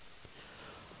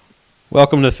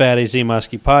Welcome to the Fat AZ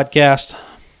Muskie podcast.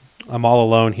 I'm all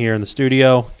alone here in the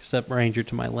studio, except Ranger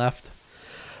to my left.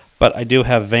 But I do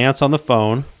have Vance on the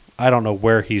phone. I don't know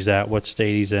where he's at, what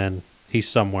state he's in. He's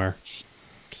somewhere.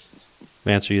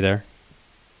 Vance, are you there?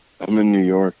 I'm in New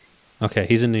York. Okay,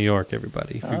 he's in New York,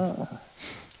 everybody.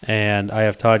 And I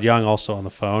have Todd Young also on the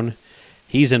phone.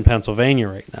 He's in Pennsylvania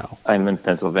right now. I'm in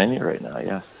Pennsylvania right now,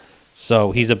 yes.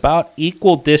 So he's about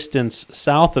equal distance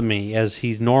south of me as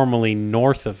he's normally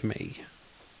north of me.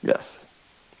 Yes.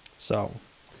 So,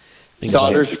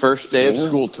 Daughter's first day of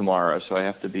school tomorrow, so I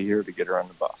have to be here to get her on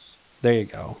the bus. There you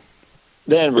go.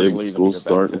 Then we're Big leaving school to go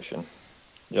start. back fishing.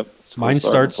 Yep. Mine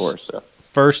starts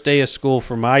first day of school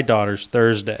for my daughter's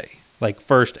Thursday, like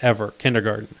first ever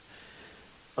kindergarten.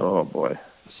 Oh boy.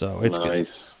 So it's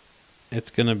nice. It's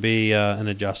going to be an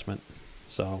adjustment.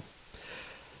 So,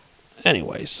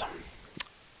 anyways,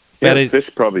 Yeah, Fish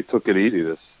probably took it easy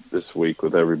this week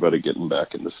with everybody getting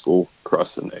back into school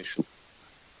across the nation.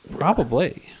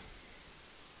 Probably.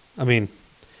 I mean,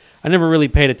 I never really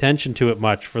paid attention to it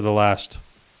much for the last,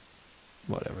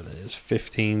 whatever that is,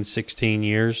 15, 16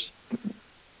 years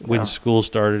when school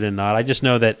started and not. I just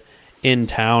know that in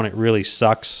town it really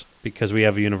sucks because we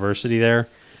have a university there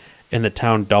and the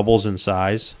town doubles in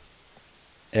size.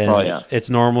 And it's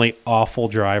normally awful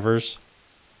drivers.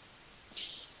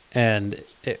 And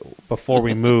before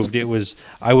we moved,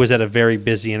 I was at a very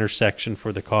busy intersection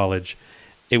for the college.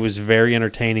 It was very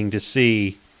entertaining to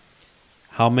see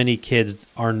how many kids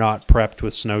are not prepped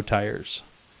with snow tires.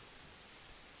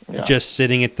 Yeah. Just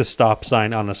sitting at the stop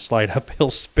sign on a slight uphill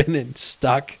spinning,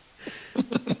 stuck.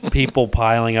 People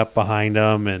piling up behind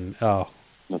them, and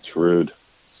that's rude.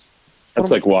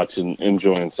 That's like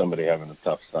enjoying somebody having a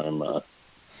tough time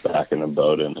backing a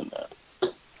boat in and that.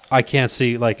 I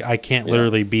can't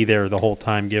literally be there the whole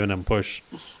time giving them push.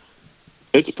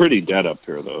 It's pretty dead up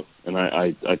here, though, and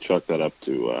I chalk that up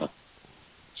to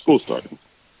school starting.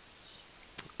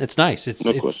 It's nice.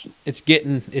 No question. It's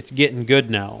getting good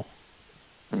now.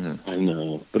 Mm-hmm. I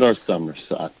know, but our summer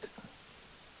sucked.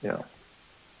 Yeah.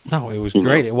 No, it was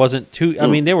great. It wasn't too. I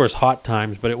mean, there was hot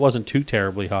times, but it wasn't too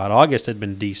terribly hot. August had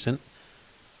been decent.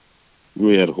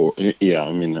 We had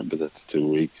but that's 2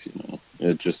 weeks.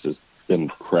 It just has been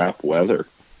crap weather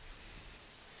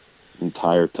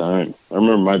entire time. I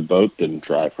remember my boat didn't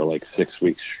dry for like 6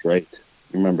 weeks straight.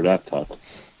 You remember that, Todd?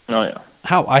 Oh yeah.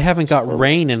 How? I haven't got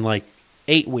rain in like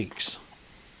 8 weeks.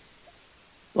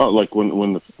 Oh, like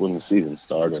when the season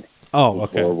started. Oh,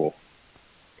 okay. Horrible.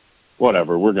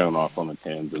 Whatever. We're going off on a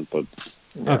tangent, but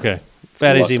okay.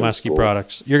 Fat AZ Muskie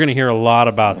products. You're going to hear a lot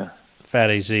about Fat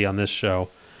AZ on this show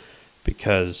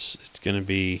because it's going to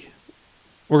be.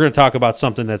 We're going to talk about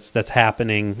something that's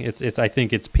happening. It's I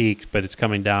think it's peaked, but it's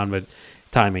coming down, but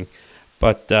timing.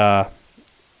 But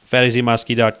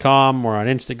fatazmuskie.com. We're on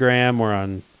Instagram. We're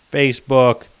on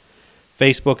Facebook.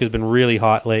 Facebook has been really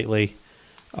hot lately.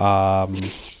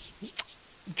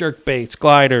 Jerk baits,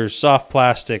 gliders, soft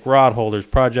plastic, rod holders,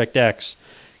 Project X.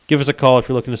 Give us a call if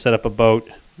you're looking to set up a boat.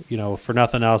 For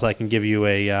nothing else, I can give you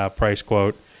a price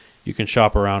quote. You can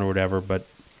shop around or whatever, but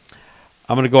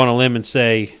I'm going to go on a limb and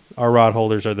say our rod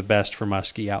holders are the best for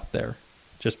muskie out there,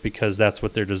 just because that's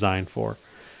what they're designed for.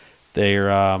 They're,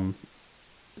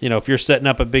 if you're setting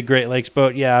up a big Great Lakes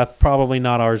boat, probably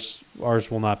not ours. Ours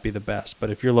will not be the best, but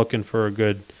if you're looking for a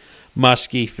good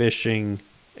muskie fishing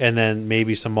and then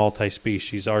maybe some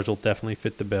multi-species, ours will definitely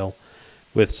fit the bill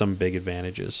with some big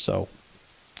advantages. So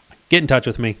get in touch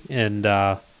with me, and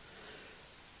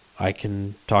I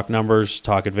can talk numbers,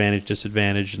 talk advantage,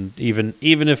 disadvantage, and even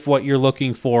if what you're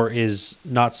looking for is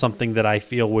not something that I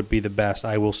feel would be the best,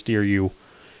 I will steer you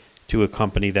to a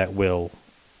company that will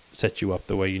set you up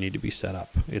the way you need to be set up.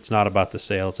 It's not about the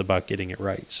sale, it's about getting it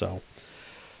right. So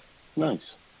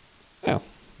nice. Yeah.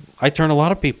 I turn a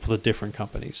lot of people to different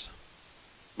companies.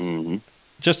 Mm-hmm.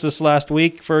 Just this last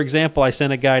week, for example, I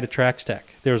sent a guy to Trax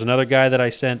Tech. There was another guy that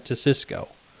I sent to Cisco.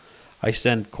 I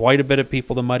send quite a bit of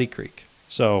people to Muddy Creek.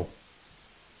 So,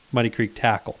 Muddy Creek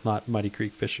Tackle, not Muddy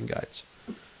Creek Fishing Guides.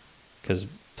 Because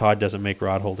Todd doesn't make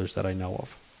rod holders that I know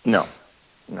of. No.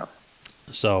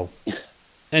 So,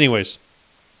 anyways,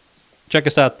 check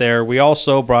us out there. We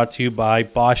also brought to you by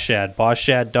Boschshad,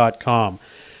 boschshad.com.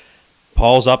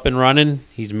 Paul's up and running.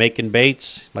 He's making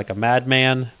baits like a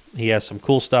madman. He has some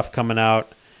cool stuff coming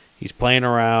out. He's playing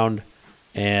around.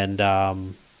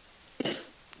 And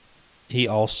he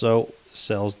also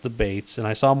sells the baits. And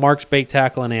I saw Mark's Bait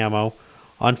Tackle and Ammo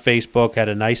on Facebook. Had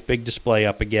a nice big display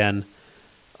up again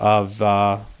of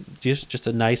just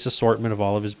a nice assortment of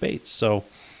all of his baits. So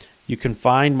you can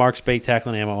find Mark's Bait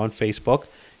Tackle and Ammo on Facebook.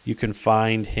 You can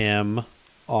find him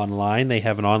online. They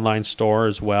have an online store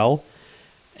as well.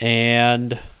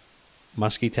 and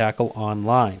Muskie Tackle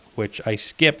Online, which I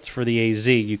skipped for the AZ.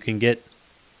 You can get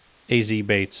AZ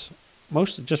baits,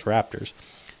 mostly just Raptors,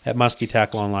 at Muskie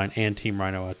Tackle Online and Team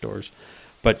Rhino Outdoors.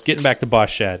 But getting back to Boss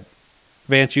Shad,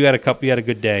 Vance, you had a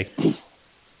good day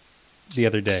the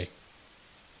other day.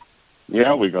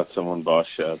 Yeah, we got some on Boss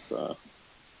Shad.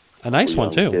 A nice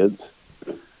one too. Kids.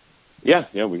 Yeah,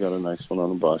 we got a nice one on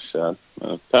the Boss Shad.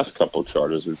 Past couple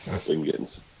charters, we've been getting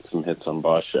some hits on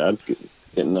Boss Shads,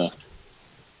 getting the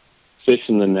fish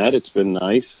in the net. It's been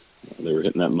nice. They were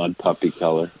hitting that mud puppy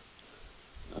color,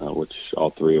 which all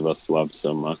three of us love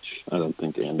so much. I don't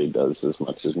think Andy does as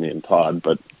much as me and Todd,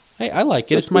 but hey, I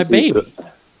like it. It's my baby.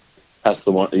 That's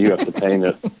the one you have to paint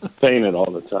it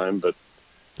all the time, but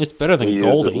it's better than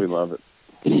Goldie. We love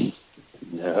it.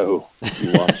 No,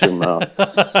 you watch your mouth.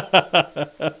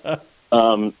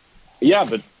 Yeah,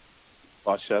 but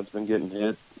Boss Shad's been getting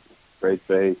hit. Great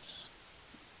baits.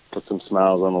 Put some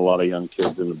smiles on a lot of young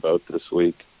kids in the boat this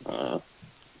week.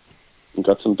 We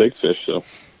got some big fish, so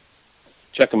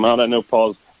check them out. I know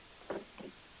Paul's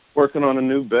working on a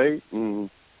new bait. And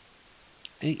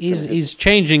he's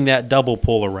changing that double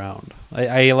pull around.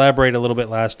 I elaborated a little bit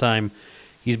last time.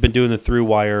 He's been doing the through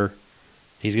wire.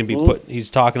 He's gonna be he's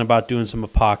talking about doing some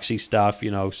epoxy stuff,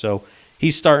 so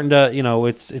he's starting to,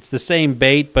 it's the same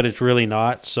bait, but it's really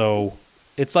not. So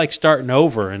it's like starting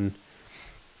over, and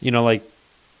like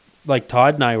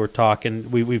Todd and I were talking,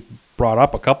 we've brought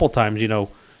up a couple times,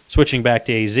 switching back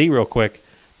to AZ real quick,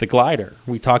 the glider.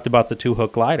 We talked about the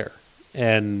 2-hook glider,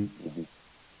 and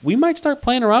we might start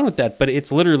playing around with that, but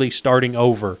it's literally starting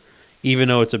over, even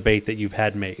though it's a bait that you've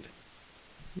had made.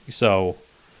 So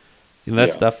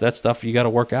that stuff you got to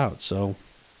work out. So,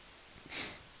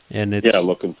 and it's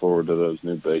looking forward to those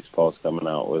new baits Paul's coming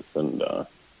out with, and I'm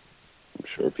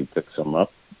sure if he picks some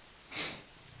up,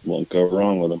 won't go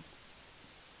wrong with them.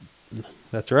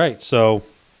 That's right. So,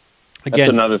 again, that's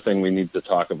another thing we need to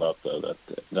talk about, though.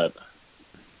 That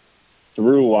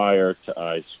through wire to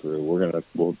eye screw.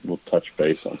 We'll touch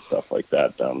base on stuff like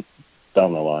that down the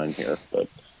line here, but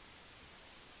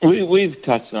we've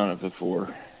touched on it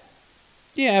before.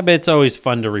 Yeah, but it's always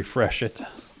fun to refresh it.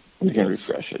 We can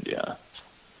refresh it, yeah.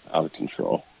 Out of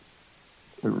control.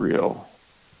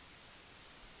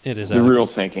 It is the real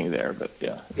thinking there, but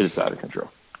yeah, it's out of control.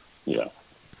 Yeah.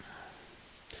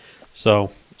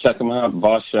 So check them out.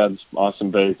 Boss Shad's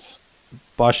awesome baits.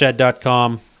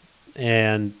 BossShad.com,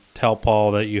 and tell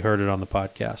Paul that you heard it on the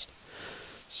podcast.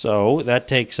 So that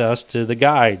takes us to the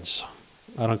guides.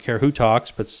 I don't care who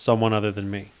talks, but someone other than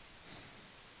me.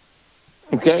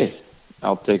 Okay,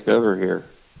 I'll take over here.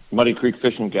 Muddy Creek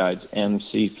Fishing Guides,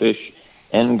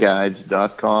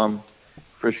 mcfishandguides.com.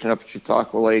 Fishing up at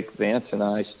Chautauqua Lake. Vance and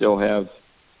I still have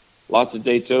lots of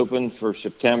dates open for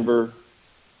September,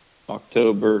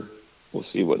 October. We'll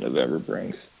see what November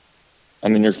brings. I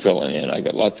mean, they're filling in. I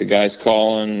got lots of guys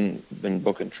calling, been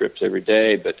booking trips every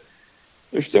day, but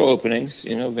there's still openings.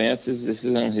 Vance this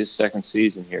is on his second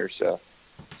season here, so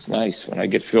it's nice. When I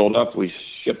get filled up, we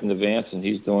ship him to Vance, and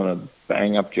he's doing a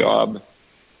bang-up job.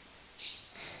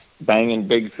 Banging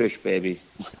big fish, baby.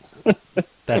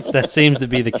 That seems to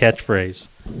be the catchphrase.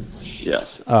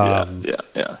 Yes.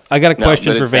 Yeah. I got a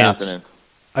question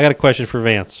for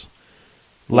Vance.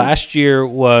 Last year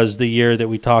was the year that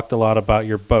we talked a lot about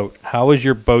your boat. How has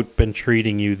your boat been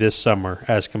treating you this summer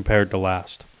as compared to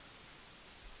last?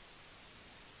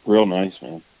 Real nice,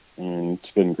 man.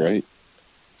 It's been great.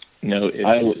 No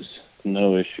issues.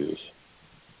 No issues.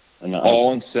 And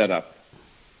all in setup.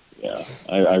 Yeah.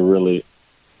 I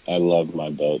love my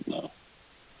boat now.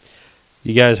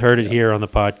 You guys heard it here on the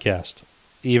podcast.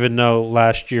 Even though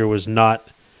last year was not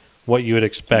what you would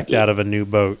expect out of a new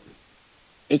boat.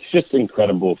 It's just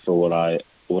incredible for what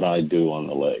I do on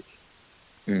the lake.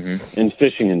 Mm-hmm. And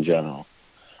fishing in general.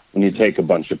 When you take a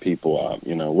bunch of people out,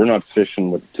 we're not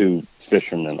fishing with two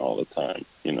fishermen all the time,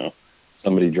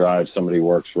 Somebody drives, somebody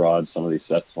works rods, somebody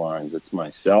sets lines. It's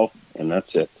myself, and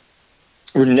that's it.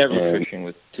 We're never fishing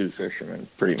with two fishermen,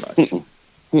 pretty much.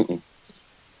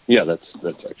 Yeah, that's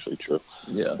actually true.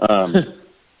 Yeah.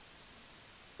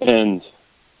 And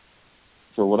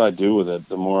for what I do with it,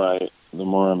 the more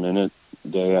I'm in it,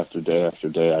 day after day after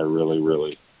day, I really,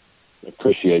 really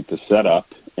appreciate the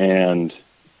setup and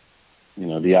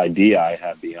the idea I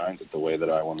had behind it, the way that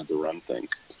I wanted to run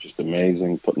things. It's just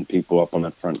amazing putting people up on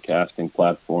that front casting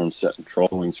platform, setting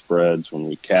trolling spreads when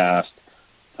we cast,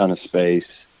 ton of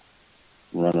space,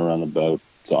 run around the boat.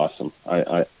 It's awesome.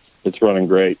 It's running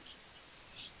great,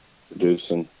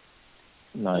 producing.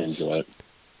 Nice. I enjoy it.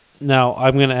 Now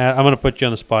I'm gonna put you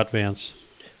on the spot, Vance.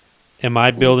 Am I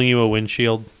building you a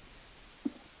windshield?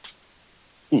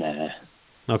 Nah.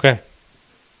 Okay.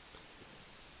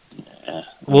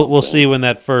 we'll see when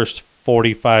that first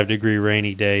 45-degree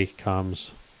rainy day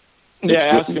comes.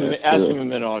 Yeah, ask him in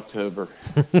mid-October.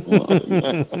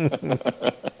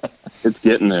 It's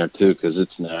getting there too, because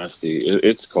it's nasty.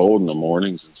 It's cold in the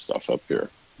mornings and stuff up here.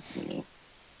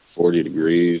 40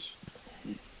 degrees.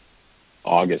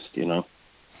 August,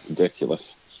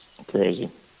 ridiculous. Crazy.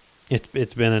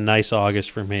 It's been a nice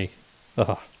August for me.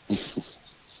 Ugh.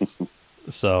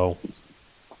 So,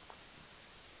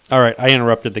 all right, I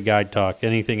interrupted the guide talk.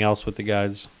 Anything else with the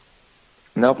guides?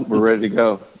 Nope, we're ready to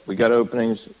go. We got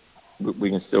openings.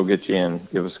 We can still get you in.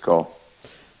 Give us a call.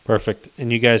 Perfect.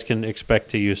 And you guys can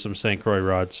expect to use some St. Croix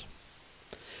rods.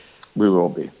 We will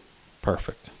be.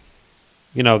 Perfect.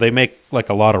 They make like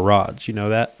a lot of rods. You know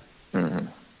that? Mm-hmm.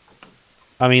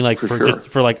 I mean, like for sure. just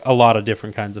for like a lot of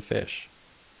different kinds of fish.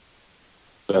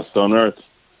 Best on earth.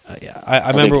 Yeah, I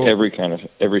remember think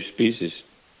every species.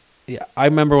 Yeah, I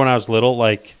remember when I was little,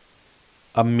 like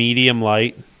a medium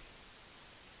light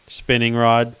spinning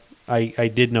rod.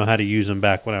 I did know how to use them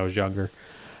back when I was younger.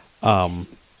 That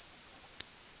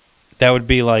would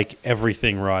be like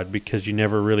everything rod because you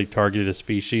never really targeted a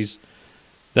species.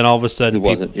 Then all of a sudden,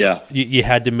 you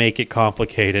had to make it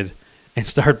complicated and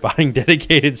start buying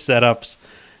dedicated setups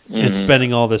and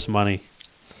spending all this money.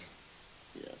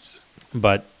 Yes.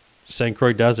 But St.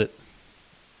 Croix does it.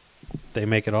 They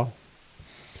make it all.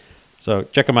 So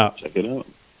check them out. Check it out.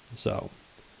 So,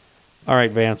 all right,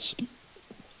 Vance.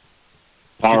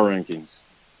 Power rankings.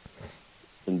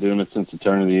 Been doing it since the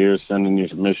turn of the year. Sending your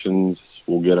submissions.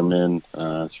 We'll get them in,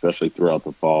 especially throughout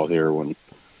the fall here when.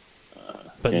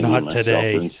 But Andy not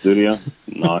today. Are in studio.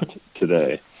 Not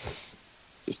today.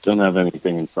 Just don't have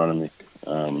anything in front of me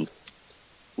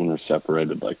when we're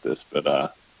separated like this.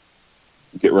 But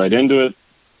get right into it.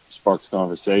 Sparks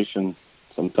conversation.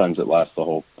 Sometimes it lasts the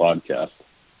whole podcast.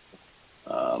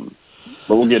 But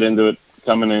we'll get into it.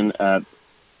 Coming in at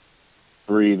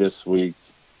 3 this week.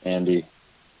 Andy,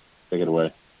 take it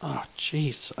away. Oh,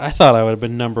 jeez. I thought I would have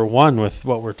been number 1 with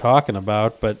what we're talking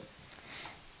about, but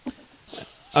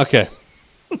okay.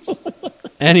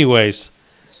 Anyways,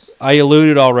 I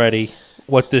alluded already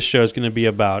what this show is going to be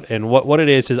about, and what it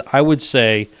is I would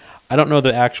say, I don't know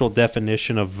the actual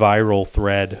definition of viral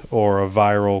thread or a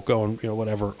viral going,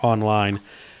 whatever online,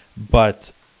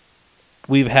 but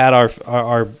we've had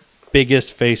our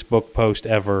biggest Facebook post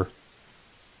ever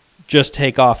just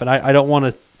take off, and I don't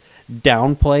want to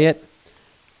downplay it,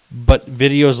 but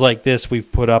videos like this we've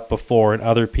put up before and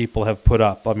other people have put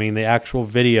up. I mean, the actual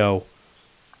video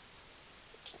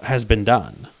has been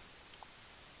done.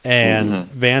 And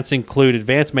Vance included.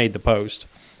 Vance made the post.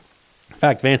 In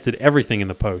fact, Vance did everything in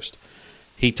the post.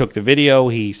 He took the video,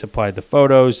 he supplied the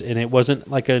photos, and it wasn't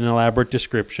like an elaborate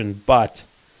description, but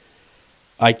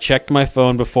I checked my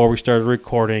phone before we started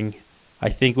recording. I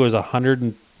think it was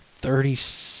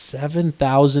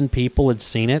 137,000 people had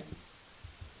seen it.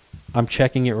 I'm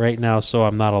checking it right now, so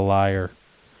I'm not a liar.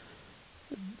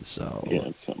 So yeah,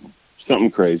 it's something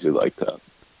crazy like that.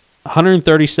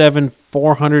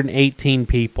 418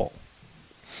 people.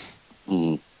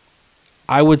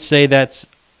 I would say that's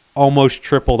almost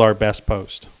tripled our best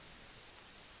post.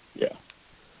 Yeah.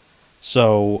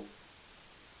 So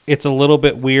it's a little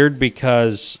bit weird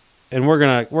because, and we're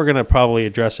gonna probably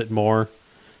address it more,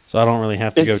 so I don't really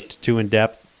have to go too in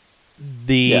depth.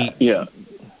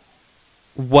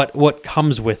 What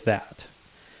comes with that,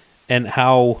 and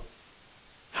how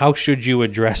should you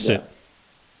address it?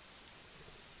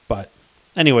 But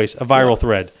anyways, a viral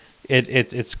thread.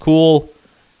 It's cool,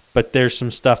 but there's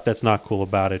some stuff that's not cool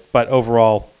about it. But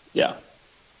overall,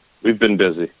 we've been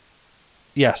busy.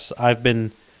 Yes, I've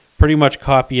been pretty much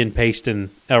copy and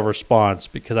pasting a response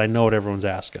because I know what everyone's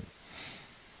asking.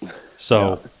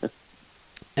 So,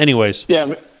 anyways,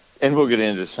 and we'll get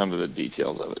into some of the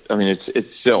details of it. I mean,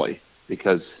 it's silly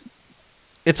because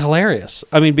it's hilarious.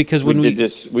 I mean, because when we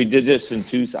did this in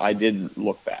I did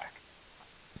look back,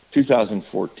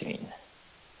 2014.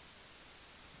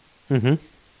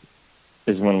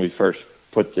 Is when we first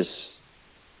put this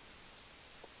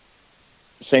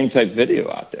same type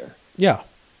video out there. Yeah.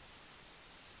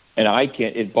 And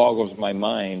it boggles my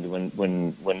mind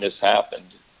when this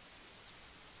happened.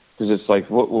 Because it's like,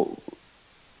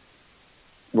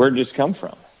 where'd this come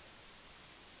from?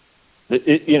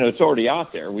 It's already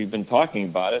out there. We've been talking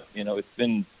about it. It's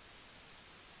been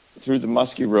through the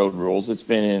Muskie Road Rules. It's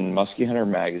been in Muskie Hunter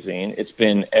magazine. It's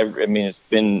been it's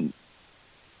been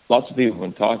lots of people have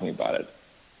been talking about it.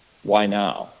 Why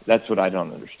now? That's what I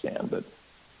don't understand, but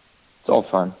it's all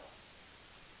fun.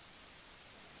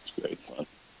 It's great fun.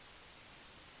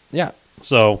 Yeah.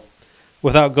 So,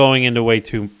 without going into way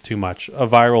too much, a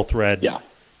viral thread. Yeah.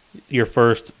 Your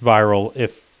first viral,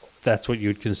 if that's what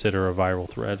you'd consider a viral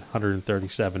thread,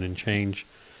 137 and change.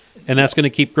 And that's going to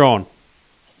keep growing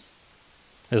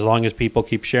as long as people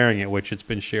keep sharing it, which it's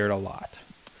been shared a lot.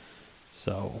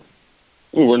 So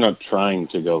We're not trying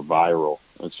to go viral.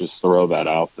 Let's just throw that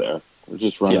out there. We're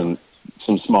just running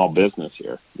some small business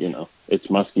here. It's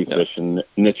musky fishing,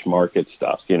 niche market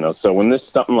stuff. So when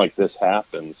something like this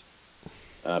happens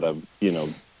out of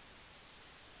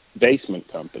basement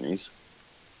companies,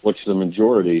 which the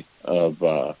majority of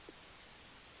the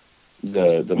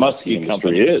musky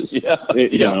industry is,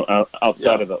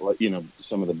 outside of the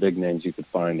some of the big names you could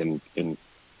find in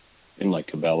like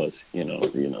Cabela's,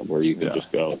 where you could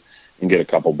just go and get a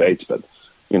couple baits, but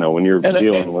when you're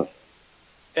dealing with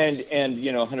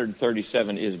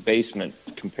 137 is basement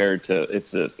compared to if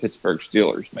the Pittsburgh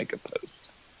Steelers make a post.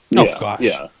 Oh gosh,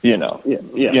 but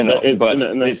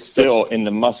it's still in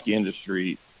the musky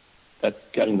industry. That's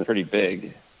gotten pretty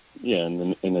big. Yeah, I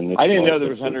didn't know there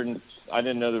was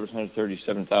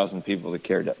 137,000 people that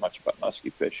cared that much about musky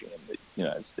fishing in the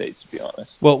United States. To be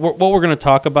honest. Well, what we're going to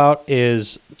talk about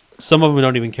is some of them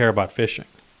don't even care about fishing.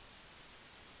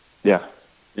 Yeah,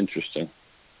 interesting.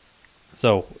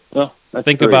 So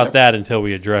think about that until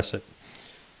we address it.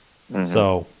 Mm-hmm.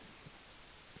 So,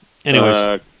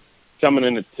 anyways, coming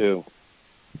in at 2,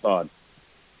 Todd.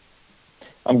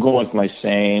 I'm going with my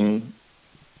same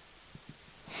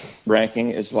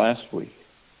ranking as last week.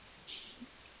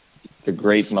 The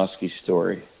Great Muskie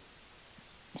Story.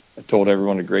 I told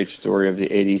everyone a great story of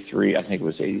the 83. I think it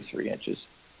was 83 inches.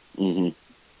 Mm-hmm.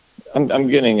 I'm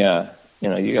getting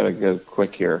you got to go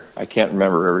quick here. I can't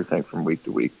remember everything from week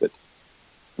to week, but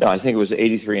no, I think it was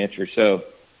 83 inch or so.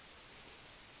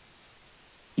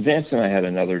 Vance and I had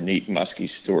another neat muskie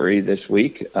story this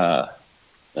week.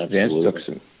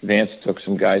 Vance took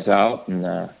some guys out,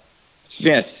 and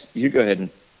Vance, you go ahead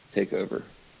and take over.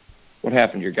 What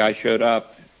happened? Your guy showed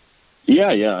up?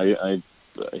 Yeah.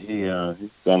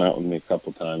 He's gone out with me a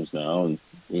couple times now, and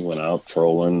we went out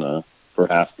trolling for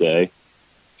half day.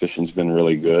 Fishing's been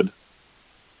really good.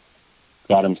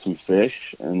 Got him some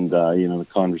fish, and the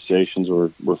conversations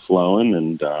were flowing,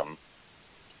 and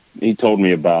he told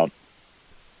me about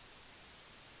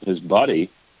his buddy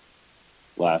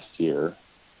last year,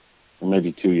 or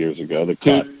maybe 2 years ago. That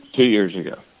caught 2 years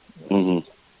ago. Mm-hmm.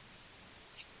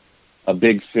 A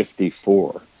big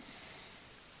 54.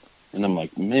 And I'm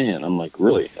like, man,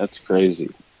 really? That's crazy.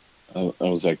 I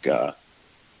was like, I'd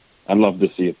love to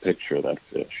see a picture of that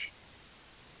fish.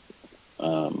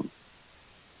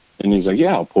 And he's like,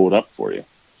 yeah, I'll pull it up for you.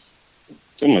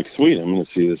 So I'm like, sweet, I'm going to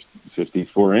see this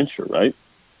 54 incher, right?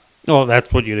 Well,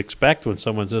 that's what you'd expect when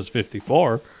someone says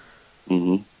 54.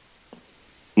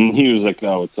 Mm-hmm. And he was like,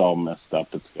 oh, it's all messed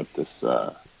up. It's got this,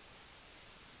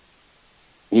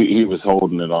 he was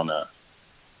holding it on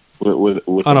with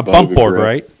on a bump board, grip.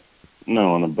 Right?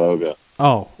 No, on a boga.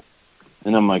 Oh.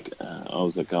 And I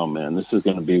was like, oh man, this is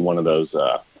going to be one of those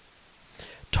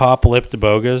top-lipped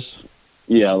bogas.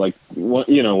 Yeah, like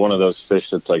one of those fish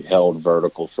that's like held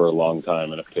vertical for a long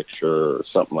time in a picture or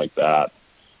something like that.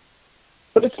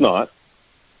 But it's not.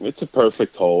 It's a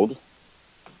perfect hold.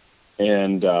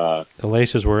 And the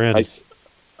laces were in.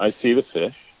 I see the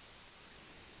fish,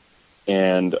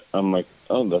 and I'm like,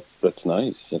 oh, that's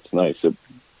nice. That's nice. It,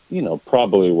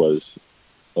 probably was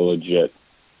a legit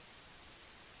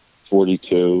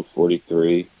 42,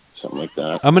 43, something like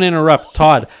that. I'm going to interrupt.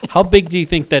 Todd, how big do you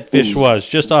think that fish was,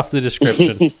 just off the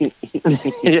description?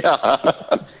 Yeah.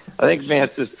 I think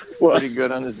Vance is pretty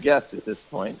good on his guess at this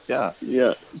point. Yeah.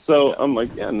 Yeah. So I'm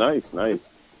like, yeah, nice.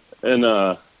 And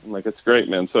I'm like, it's great,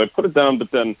 man. So I put it down,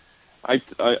 but then I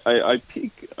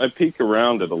peek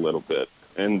around it a little bit,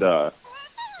 and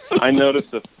I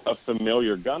notice a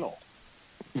familiar gunnel.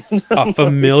 A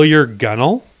familiar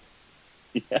gunnel?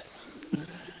 Yes.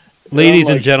 Ladies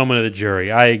and gentlemen of the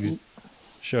jury, I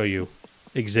show you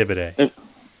Exhibit A.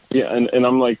 And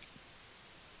I'm like,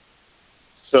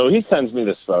 so he sends me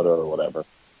this photo or whatever,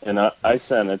 and I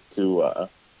sent it to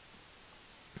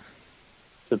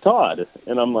Todd,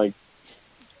 and I'm like,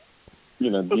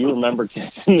 do you remember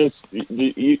catching this?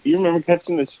 You remember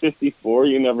catching this 54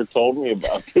 you never told me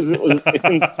about? Because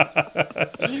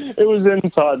it was in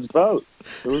Todd's boat.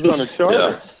 It was on a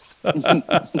charter.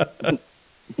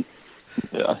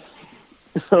 Yeah.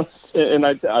 And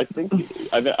I think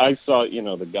I saw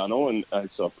the gunnel, and I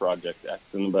saw Project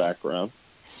X in the background.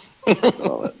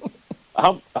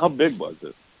 How big was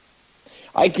it?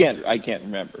 I can't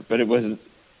remember, but it wasn't.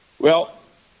 Well,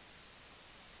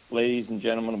 ladies and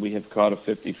gentlemen, we have caught a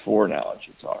 54 now at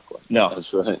Chautauqua. No,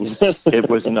 that's right. It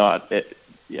was not.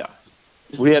 Yeah,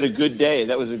 we had a good day.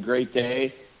 That was a great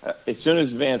day. As soon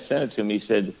as Vance sent it to me, he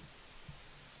said,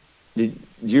 Do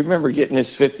you remember getting this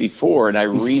 54? And I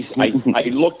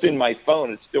looked in my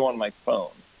phone. It's still on my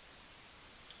phone.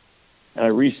 And I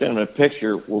resent him a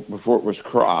picture before it was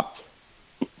cropped.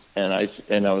 And I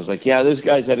was like, yeah, those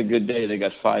guys had a good day. They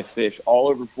got 5 fish, all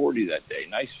over 40 that day.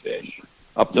 Nice fish.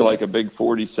 Up to like a big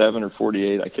 47 or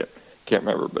 48. I can't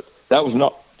remember. But that was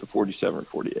not the 47 or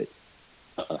 48.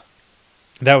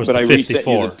 That was but the I 54. resent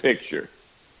you the picture.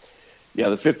 Yeah,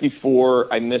 the 54,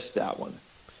 I missed that one.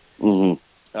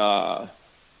 Mm-hmm.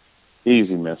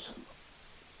 Easy miss.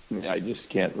 I just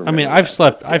can't remember. I mean, I've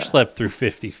slept through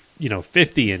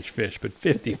 50-inch fish, but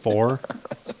 54.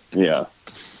 Yeah.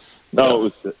 No, it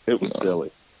was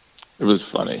silly. It was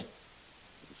funny.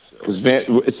 Because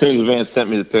as soon as Van sent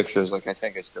me the picture, I was like, I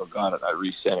think I still got it. I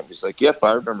resent him. He's like, yep,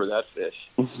 I remember that fish.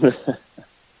 Yeah.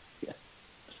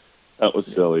 That was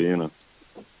silly,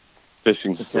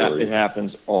 Fishing story. It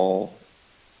happens all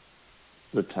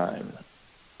the time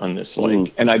on this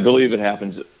lake. And I believe it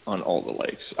happens on all the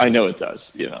lakes. I know it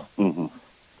does, Mm-hmm.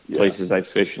 Yeah. Places I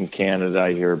fish in Canada,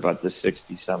 I hear about the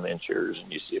 60-some inchers,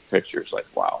 and you see a picture, it's like,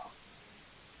 wow.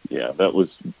 Yeah, that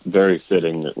was very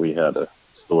fitting that we had a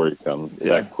story come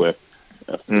that quick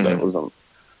after that was on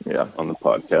the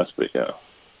podcast. But yeah,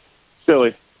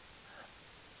 silly.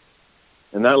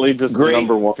 And that leads us to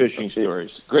number one. Fishing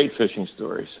stories. Great fishing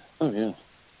stories. Oh, yeah.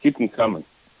 Keep them coming.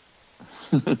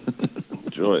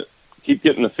 Enjoy it. Keep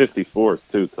getting the 54s,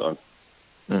 too, Todd.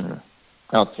 Mm-hmm.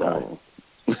 I'll try.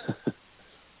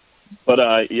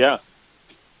 But, yeah,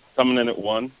 coming in at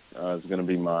 1 is going to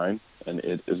be mine, and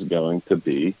it is going to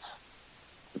be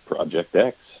the Project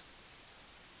X.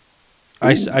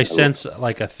 I sense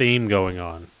like a theme going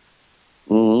on.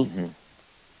 Mm-hmm.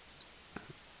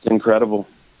 It's incredible.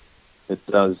 It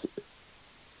does.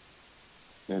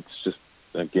 It's just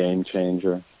a game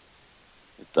changer.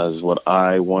 It does what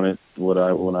I wanted.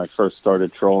 When I first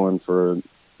started trolling for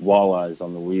walleyes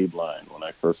on the weed line. When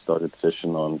I first started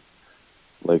fishing on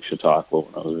Lake Chautauqua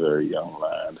when I was a very young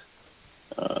lad.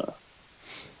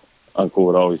 Uncle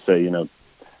would always say,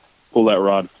 pull that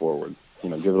rod forward.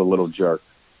 Give it a little jerk.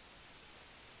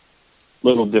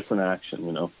 Little different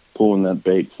action. Pulling that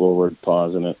bait forward,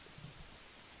 pausing it.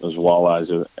 Those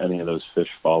walleyes or any of those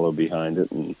fish follow behind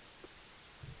it, and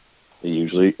they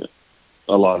usually,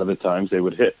 a lot of the times, they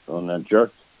would hit on that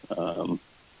jerk.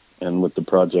 And with the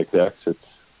Project X,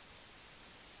 it's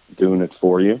doing it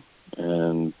for you,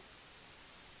 and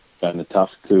it's kind of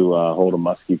tough to hold a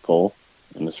musky pole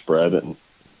in the spread and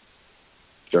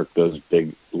jerk those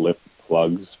big lip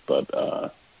plugs, but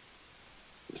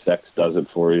this X does it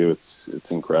for you. It's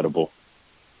incredible.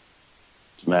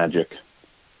 It's magic.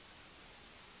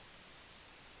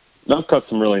 And I've caught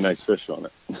some really nice fish on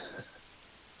it.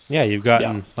 Yeah, you've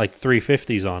gotten like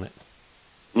 350s on it.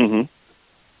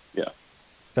 Mm-hmm. Yeah.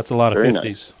 That's a lot of Very 50s.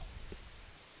 Nice.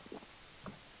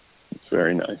 It's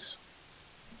very nice.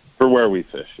 For where we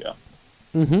fish, yeah.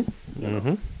 Mm-hmm.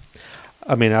 Mm-hmm.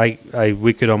 I mean,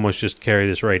 we could almost just carry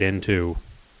this right into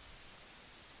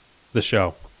the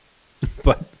show.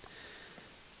 But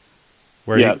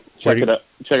check it out.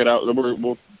 Check it out.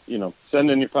 We'll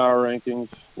send in your power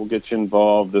rankings. We'll get you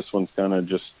involved. This one's kind of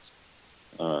just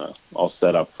all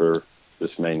set up for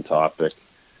this main topic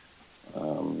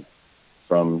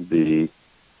from the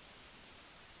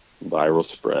viral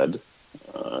spread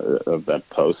of that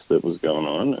post that was going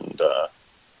on, and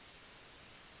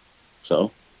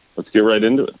so let's get right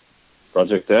into it.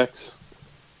 Project X.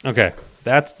 Okay,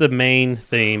 that's the main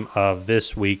theme of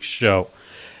this week's show,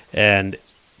 and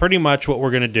pretty much what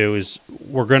we're going to do is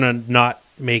we're going to not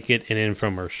make it an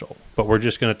infomercial, but we're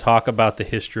just going to talk about the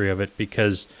history of it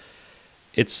because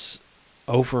it's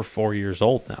over 4 years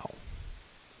old now.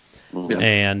 Yeah.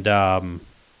 And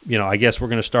I guess we're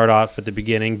going to start off at the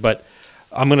beginning, but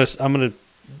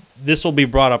this will be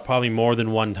brought up probably more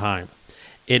than one time.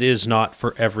 It is not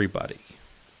for everybody.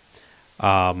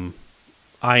 I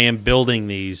am building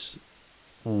these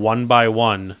one by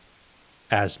one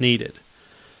as needed.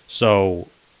 So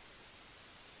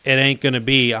it ain't going to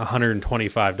be a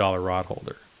 $125 rod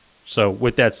holder. So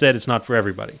with that said, it's not for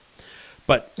everybody.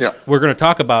 But we're going to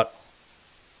talk about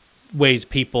ways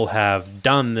people have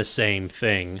done the same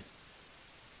thing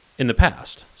in the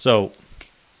past. So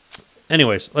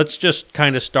anyways, let's just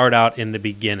kind of start out in the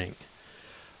beginning.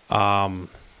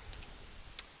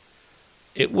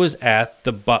 It was at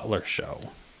the Butler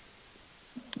show.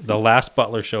 The last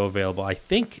Butler show available. I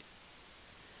think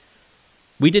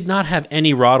we did not have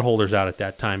any rod holders out at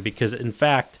that time because, in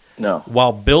fact,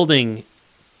 while building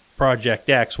Project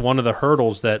X, one of the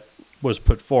hurdles that was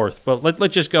put forth, but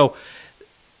let's just go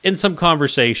in some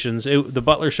conversations. The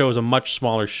Butler show was a much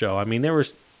smaller show. I mean, there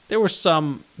were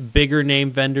some bigger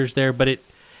name vendors there, but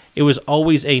it was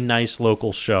always a nice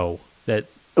local show that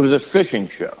It was a fishing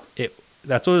show.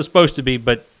 that's what it was supposed to be,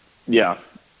 but Yeah,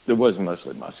 it was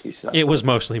mostly musky stuff. it was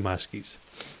mostly muskies.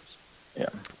 Yeah.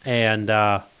 And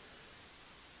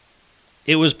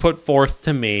it was put forth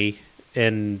to me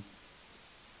in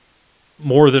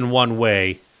more than one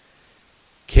way.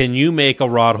 Can you make a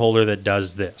rod holder that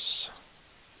does this?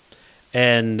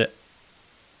 And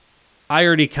I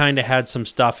already kind of had some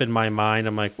stuff in my mind.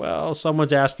 I'm like, well,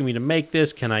 someone's asking me to make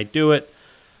this. Can I do it?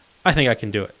 I think I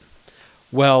can do it.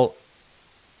 Well,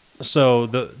 so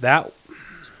the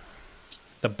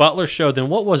Butler show, then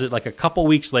what was it? Like a couple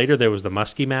weeks later, there was the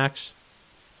Muskie Max,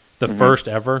 the first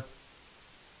ever.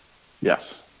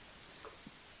 Yes.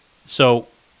 So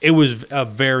it was a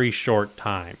very short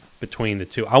time between the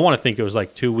two. I want to think it was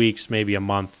like 2 weeks, maybe a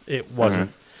month. It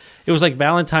wasn't. It was like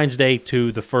Valentine's Day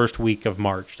to the first week of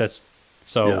March. That's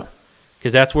so,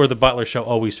 because that's where the Butler show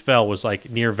always fell, was like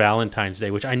near Valentine's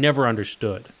Day, which I never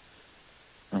understood.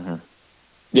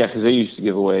 Yeah, because they used to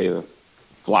give away a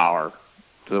flower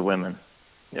to the women.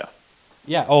 Yeah.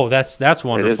 Yeah. Oh, that's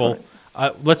wonderful.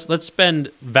 Right. Let's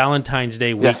spend Valentine's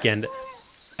Day weekend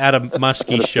at a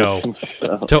Muskie show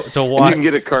to And watch. you can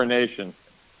get a carnation.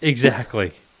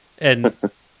 Exactly, and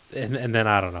then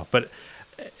I don't know, but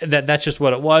that's just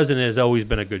what it was, and it has always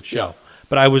been a good show. Yeah.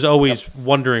 But I was always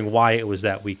wondering why it was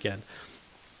that weekend.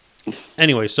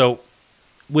 Anyway, so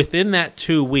within that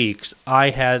 2 weeks,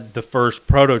 I had the first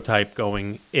prototype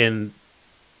going in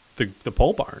the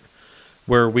pole barn,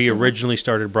 where we originally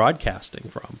started broadcasting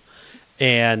from,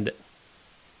 and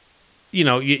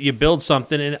you build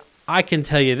something, and I can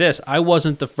tell you this: I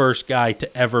wasn't the first guy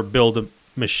to ever build a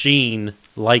machine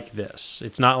like this.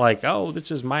 It's not like, oh, this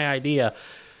is my idea.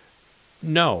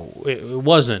 No, it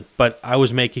wasn't, but I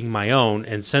was making my own,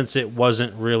 and since it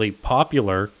wasn't really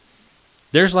popular,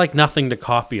 there's like nothing to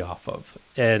copy off of.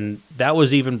 And that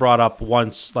was even brought up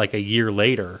once, like a year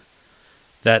later,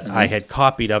 that I had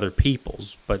copied other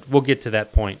people's, but we'll get to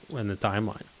that point in the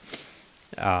timeline.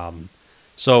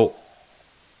 So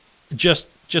just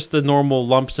the normal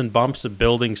lumps and bumps of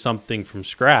building something from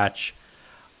scratch,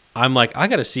 I'm like, I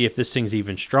got to see if this thing's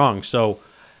even strong. So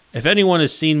if anyone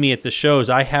has seen me at the shows,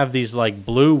 I have these like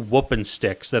blue whooping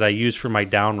sticks that I use for my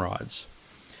down rods.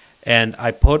 And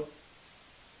I put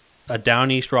a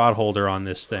down east rod holder on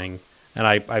this thing, and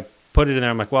I put it in there.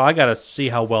 I'm like, well, I got to see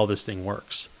how well this thing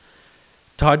works.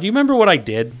 Todd, do you remember what I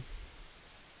did?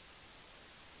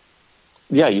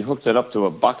 Yeah, you hooked it up to a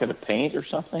bucket of paint or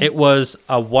something? It was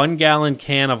a 1 gallon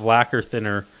can of lacquer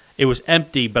thinner. It was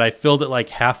empty, but I filled it like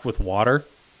half with water.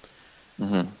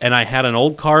 And I had an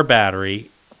old car battery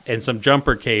and some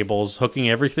jumper cables hooking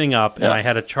everything up, and I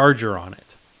had a charger on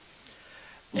it.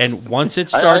 And once it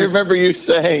started... I remember you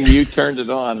saying you turned it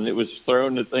on, and it was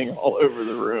throwing the thing all over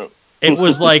the room. It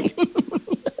was like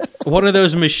one of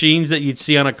those machines that you'd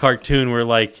see on a cartoon where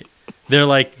like they're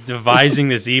like devising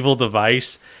this evil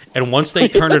device, and once they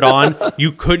turn it on,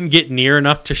 you couldn't get near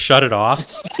enough to shut it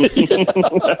off.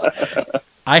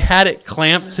 I had it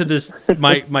clamped to this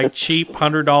my cheap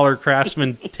 $100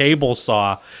 Craftsman table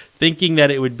saw, thinking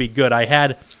that it would be good.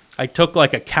 I took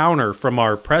like a counter from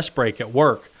our press break at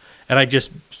work, and I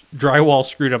just drywall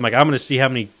screwed. I'm like, I'm going to see how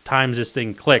many times this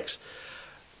thing clicks.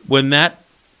 When that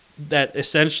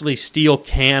essentially steel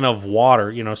can of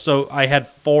water, so I had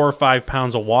 4 or 5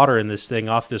 pounds of water in this thing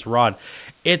off this rod.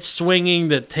 It's swinging,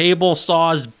 the table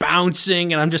saw's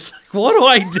bouncing, and I'm just like, what do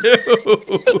I do?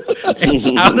 It's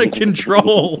out of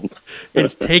control.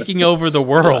 It's taking over the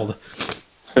world.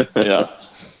 Yeah.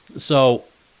 So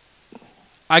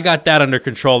I got that under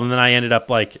control, and then I ended up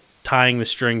like tying the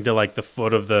string to like the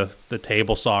foot of the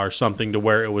table saw or something to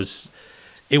where it was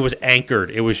anchored.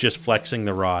 It was just flexing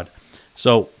the rod.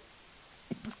 So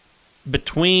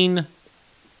between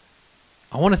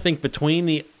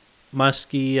the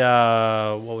Muskie,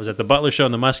 what was it? The Butler show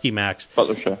and the Muskie Max.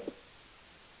 Butler show.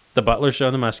 The Butler show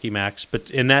and the Muskie Max.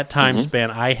 But in that time span,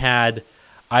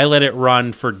 I let it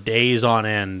run for days on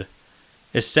end,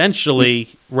 essentially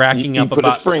racking up put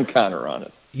about... a spring counter on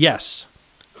it. Yes.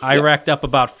 I racked up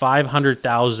about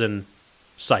 500,000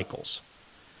 cycles.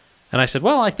 And I said,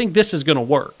 well, I think this is going to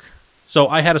work. So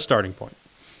I had a starting point.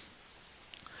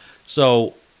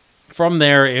 So from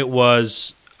there, it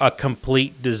was a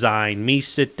complete design. Me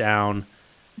sit down,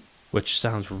 which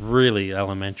sounds really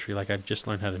elementary, like I've just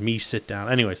learned how to sit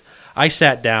down. Anyways, I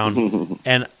sat down,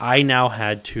 and I now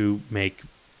had to make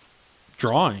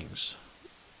drawings.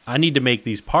 I need to make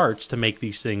these parts to make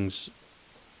these things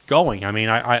going. I mean,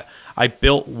 I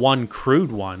built one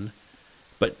crude one,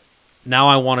 but now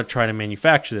I want to try to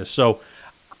manufacture this. So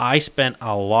I spent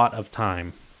a lot of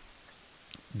time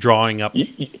drawing up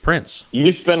You, prints.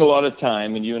 you spend a lot of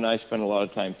time, and you and I spend a lot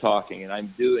of time talking,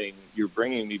 and you're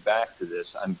bringing me back to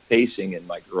this. I'm pacing in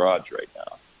my garage right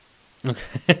now.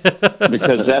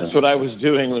 Because that's what I was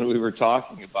doing when we were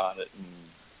talking about it and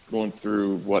going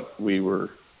through what we were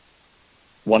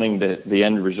wanting the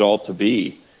end result to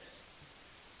be.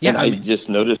 Yeah, and I just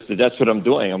noticed that's what I'm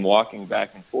doing. I'm walking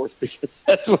back and forth because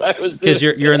that's what I was doing. Because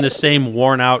you're in the same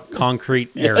worn out concrete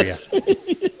area.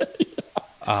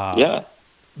 Yeah.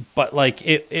 But like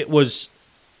it was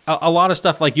a lot of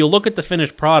stuff. Like you'll look at the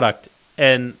finished product,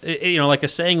 and like a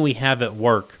saying we have at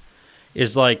work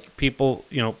is like people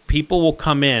will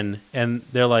come in and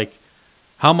they're like,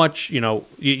 how much,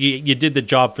 you did the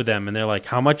job for them, and they're like,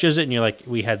 how much is it? And you're like,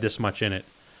 we had this much in it.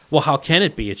 Well, how can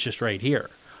it be? It's just right here.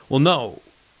 Well, no,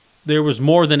 there was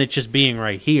more than it just being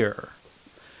right here.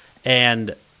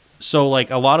 And so like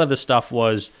a lot of the stuff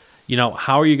was,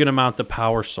 how are you going to mount the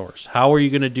power source? How are you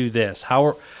going to do this?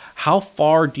 How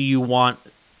far do you want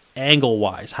angle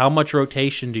wise? How much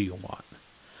rotation do you want?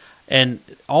 And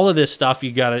all of this stuff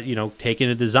you got to, take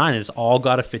into design. It's all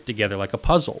got to fit together like a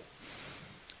puzzle.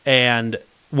 And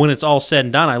when it's all said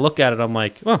and done, I look at it, I'm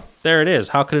like, well, there it is.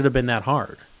 How could it have been that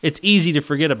hard? It's easy to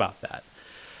forget about that.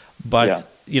 But,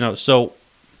 so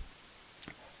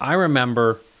I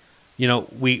remember,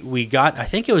 we got, I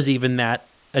think it was even that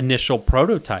initial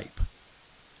prototype.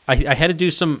 I had to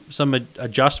do some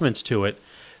adjustments to it,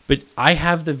 but I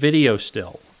have the video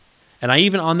still. And I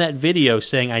even on that video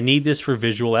saying I need this for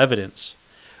visual evidence.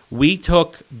 We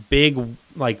took big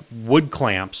like wood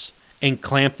clamps and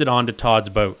clamped it onto Todd's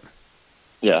boat.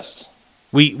 Yes.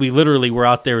 We literally were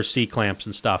out there with C-clamps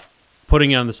and stuff,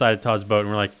 putting it on the side of Todd's boat, and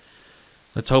we're like,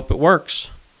 let's hope it works.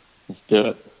 Let's do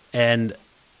it. And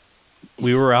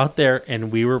we were out there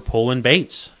and we were pulling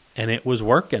baits, and it was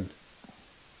working.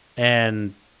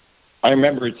 And I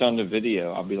remember it's on the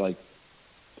video. I'll be like,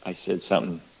 I said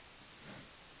something.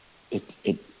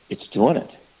 It's doing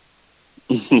it.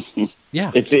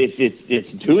 yeah,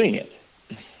 it's doing it.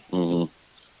 Mm-hmm.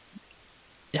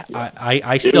 Yeah,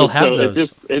 I still have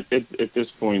those. At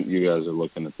this point, you guys are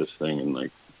looking at this thing and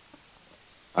like,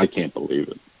 I can't believe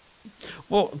it.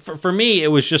 Well, for me, it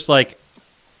was just like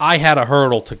I had a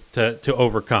hurdle to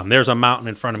overcome. There's a mountain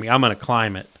in front of me. I'm going to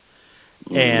climb it.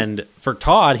 Mm-hmm. And for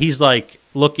Todd, he's like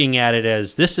looking at it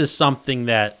as this is something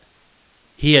that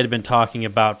he had been talking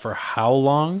about for how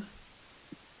long?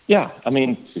 Yeah, I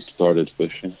mean, he started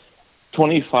fishing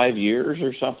 25 years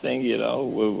or something.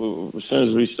 As soon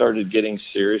as we started getting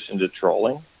serious into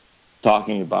trolling,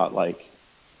 talking about like,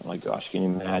 oh my gosh, can you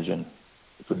imagine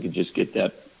if we could just get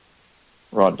that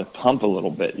rod to pump a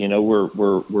little bit?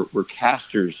 We're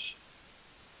casters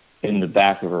in the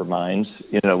back of our minds.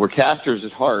 We're casters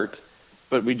at heart,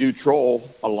 but we do troll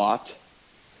a lot,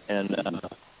 and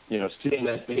seeing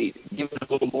that bait, give it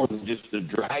a little more than just the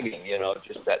dragging.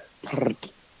 Just that.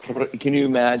 Can you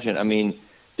imagine? I mean,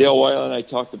 Dale Weil and I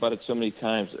talked about it so many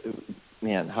times.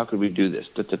 Man, how could we do this?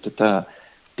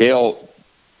 Dale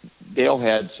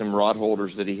had some rod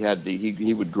holders that he had.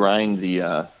 He would grind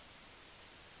the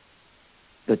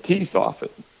teeth off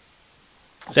it.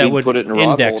 So that would put it in a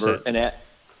rod index holder it.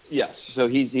 Yes. So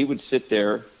he would sit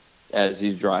there as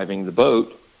he's driving the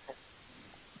boat,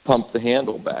 pump the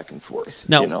handle back and forth.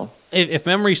 Now, if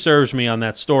memory serves me on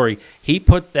that story, he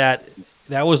put that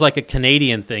was like a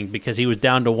Canadian thing because he was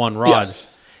down to one rod. Yes.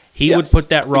 He would put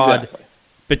that rod exactly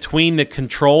between the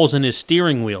controls and his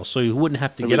steering wheel so he wouldn't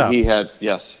have to get up. He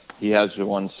has the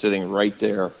one sitting right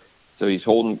there. So he's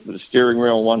holding the steering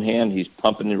wheel in one hand, he's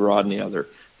pumping the rod in the other.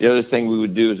 The other thing we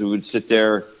would do is we would sit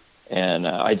there, and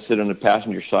I'd sit on the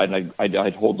passenger side, and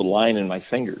I'd hold the line in my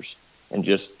fingers and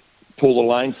just pull the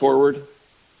line forward,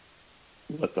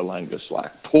 let the line go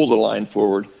slack. Pull the line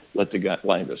forward, let the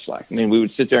line go slack. I mean, we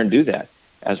would sit there and do that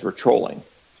as we're trolling.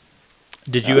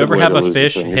 Did you ever have a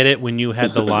fish hit it when you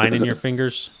had the line in your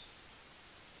fingers?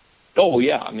 Oh,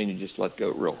 yeah. I mean, you just let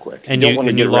go real quick. And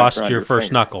you lost your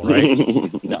first knuckle, right?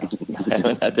 No, I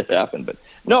haven't had that happen. But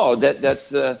no,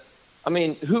 that's, I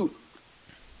mean,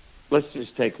 let's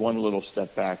just take one little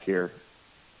step back here.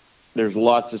 There's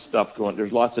lots of stuff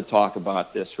there's lots of talk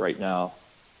about this right now.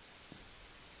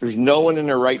 There's no one in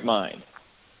their right mind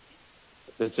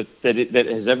that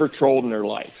has ever trolled in their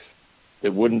life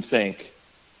that wouldn't think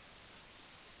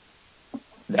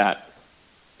that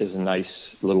is a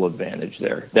nice little advantage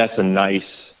there. That's a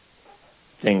nice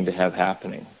thing to have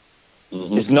happening.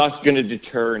 Mm-hmm. It's not going to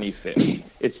deter any fish.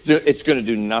 It's going to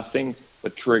do nothing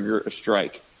but trigger a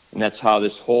strike. And that's how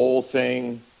this whole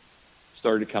thing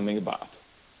started coming about.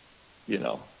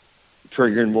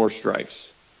 Triggering more strikes.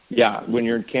 Yeah, when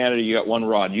you're in Canada, you got one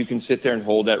rod. You can sit there and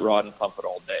hold that rod and pump it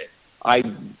all day.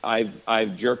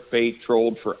 I've jerk bait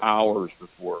trolled for hours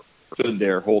before. Stood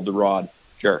there, hold the rod,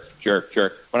 jerk, jerk,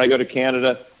 jerk. When I go to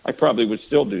Canada, I probably would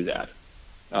still do that.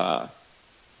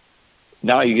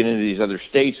 Now you get into these other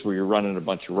states where you're running a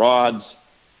bunch of rods.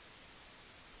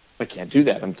 I can't do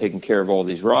that. I'm taking care of all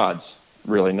these rods.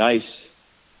 Really nice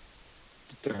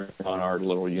to turn on our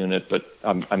little unit, but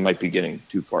I might be getting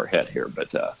too far ahead here.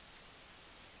 But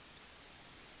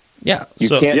Yeah. you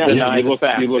So can't Yeah, deny you the look-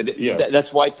 fact you look- that yeah.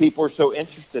 that's why people are so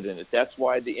interested in it. That's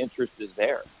why the interest is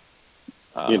there.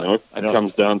 It I don't-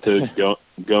 comes down to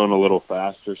going a little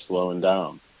faster, slowing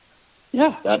down.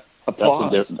 Yeah, That's a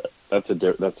pause.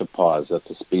 that's a pause. That's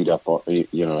a speed up.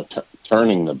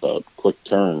 Turning the boat, quick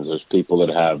turns. There's people that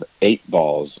have 8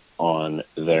 balls on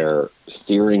their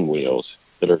steering wheels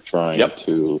that are trying Yep.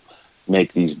 to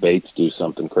make these baits do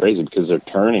something crazy because they're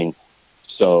turning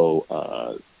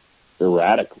so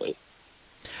erratically.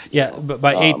 yeah, but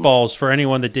by 8 balls, for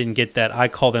anyone that didn't get that, I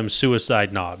call them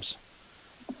suicide knobs.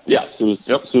 Yeah,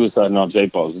 suicide knobs,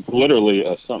 8 balls. It's literally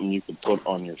something you could put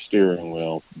on your steering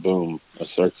wheel. Boom, a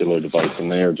circular device,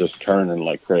 and they are just turning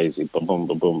like crazy. Boom, boom,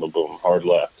 boom, boom, boom, boom. Hard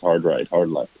left, hard right, hard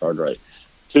left, hard right.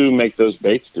 To make those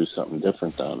baits do something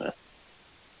different down there.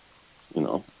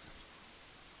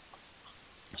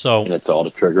 So And it's all to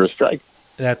trigger a strike.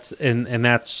 that's and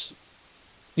that's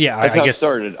yeah. That's how I it guess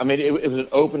started. I mean, it was an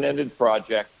open-ended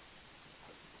project.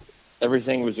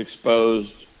 Everything was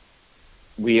exposed.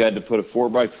 We had to put a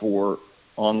 4x4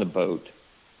 on the boat,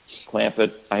 clamp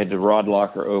it. I had the rod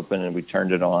locker open, and we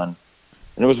turned it on,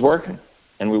 and it was working.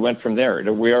 And we went from there.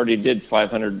 We already did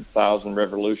 500,000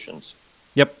 revolutions.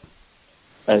 Yep.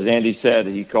 As Andy said,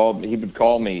 he would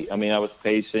call me. I mean, I was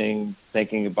pacing,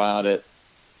 thinking about it.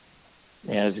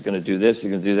 Yeah, is it going to do this? Is it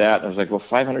going to do that? And I was like, well,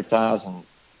 500,000.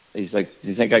 He's like, do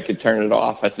you think I could turn it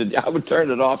off? I said, yeah, I would turn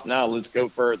it off now. Let's go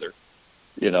further.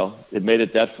 It made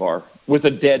it that far with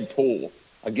a dead pool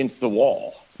against the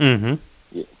wall.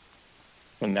 Mm-hmm.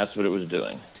 And that's what it was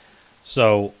doing.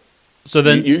 So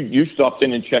then You stopped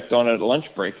in and checked on it at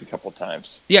lunch break a couple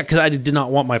times. yeah, because I did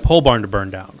not want my pole barn to burn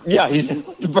down. Yeah, you didn't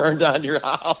want to burn down your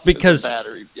house Because- with the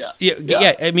battery. Yeah.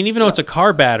 Yeah. I mean, even though it's a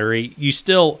car battery, you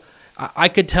still. I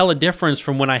could tell a difference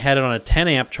from when I had it on a 10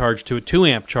 amp charge to a 2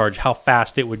 amp charge, how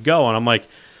fast it would go. And I'm like,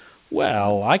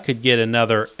 well, I could get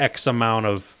another X amount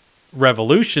of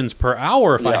revolutions per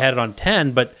hour if I Yeah. had it on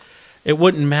 10, but it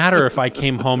wouldn't matter if I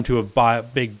came home to a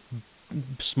big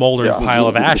smoldering Yeah. pile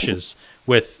of ashes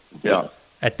with, Yeah.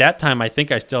 at that time, I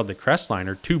think I still had the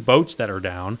Crestliner, 2 boats that are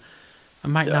down. I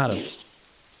might not have.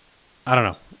 I don't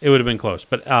know. It would have been close,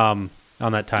 but on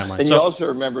that timeline. And So, you also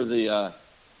remember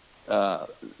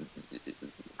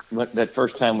that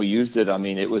first time we used it. I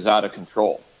mean, it was out of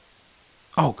control.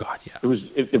 oh God, yeah. It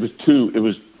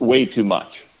was way too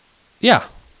much. Yeah.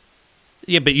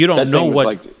 Yeah, but you don't That know thing was what,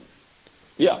 like,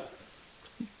 yeah.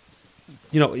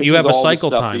 you This you is have a all the cycle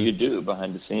stuff time. that you do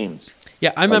behind the scenes.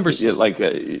 Yeah, I remember.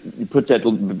 You put that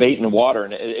bait in the water,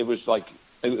 and it was like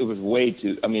it was way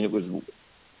too. I mean, it was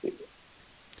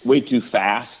way too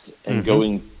fast and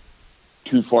going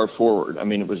too far forward. I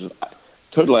mean, it was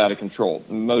totally out of control.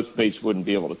 Most baits wouldn't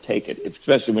be able to take it,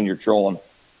 especially when you're trolling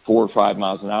 4 or 5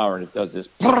 miles an hour and it does this.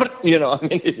 I mean,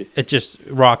 it just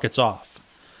rockets off.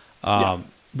 Yeah.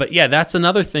 But yeah, that's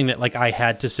another thing that like I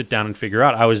had to sit down and figure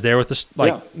out. I was there with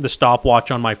the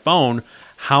stopwatch on my phone.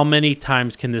 How many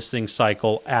times can this thing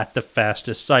cycle at the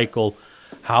fastest cycle?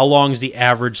 How long is the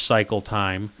average cycle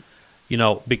time?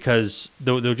 Because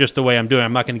just the way I'm doing,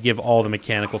 I'm not going to give all the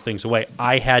mechanical things away.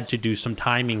 I had to do some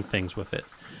timing things with it.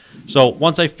 So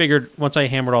once I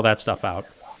hammered all that stuff out,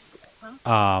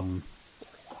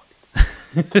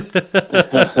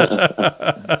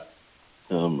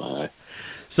 Oh my!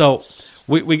 so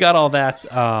we got all that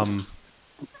kind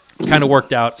of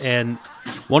worked out. And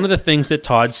one of the things that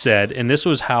Todd said, and this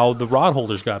was how the rod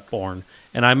holders got born,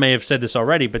 and I may have said this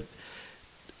already, but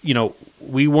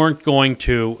we weren't going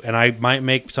to, and I might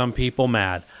make some people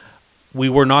mad, we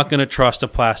were not going to trust a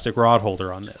plastic rod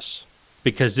holder on this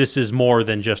because this is more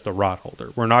than just a rod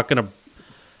holder. We're not going to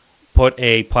put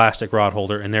a plastic rod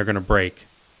holder and they're going to break.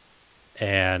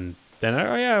 And then,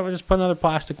 we'll just put another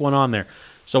plastic one on there.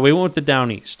 So we went with the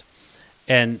Down East.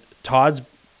 And Todd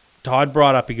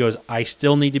brought up, he goes, I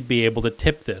still need to be able to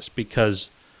tip this because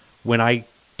when I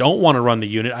don't want to run the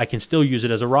unit, I can still use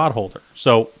it as a rod holder.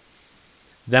 So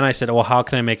then I said, well, how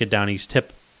can I make a Down East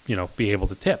tip, be able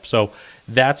to tip? So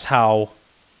that's how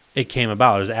it came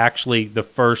about. It was actually the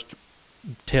first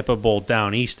tippable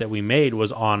Down East that we made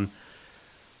was on,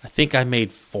 I think I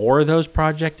made 4 of those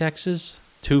Project X's,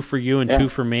 2 for you and 2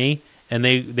 for me. And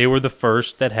they were the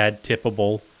first that had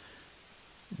tippable,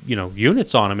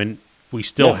 units on them. And we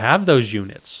still have those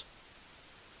units.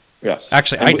 Yes.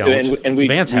 Actually, And I don't. And we,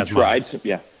 Vance we has mine. tried some,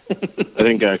 yeah. I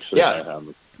think actually Yeah. I have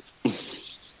it.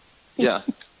 Yeah.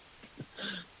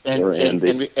 And, Or and,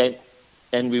 Andy.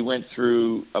 and we went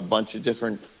through a bunch of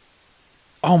different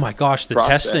Oh my gosh, the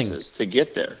testing. processes to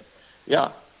get there. Yeah.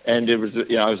 And it was,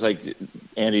 I was like,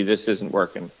 Andy, this isn't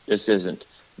working. This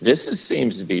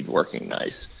seems to be working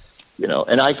nice.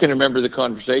 And I can remember the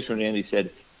conversation when Andy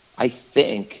said, I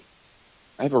think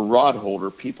I have a rod holder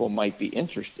people might be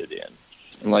interested in.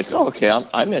 I'm like, oh, okay,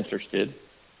 I'm interested.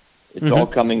 It's all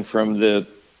coming from the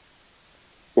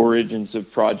origins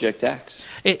of Project X.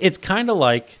 It's kind of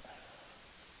like,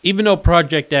 even though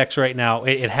Project X right now,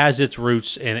 it has its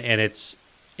roots and it's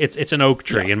an oak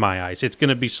tree in my eyes. It's going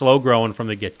to be slow growing from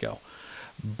the get-go.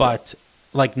 But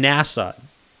like NASA,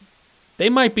 they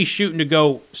might be shooting to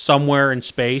go somewhere in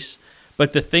space,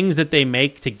 but the things that they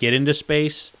make to get into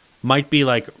space might be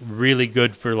like really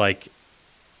good for like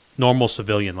normal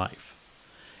civilian life.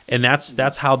 And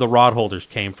that's how the rod holders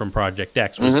came from Project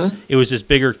X. It was this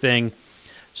bigger thing.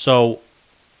 So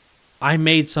I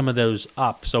made some of those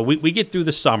up. So we get through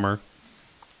the summer.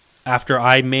 After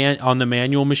on the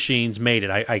manual machines made it,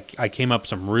 I came up with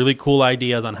some really cool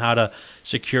ideas on how to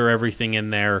secure everything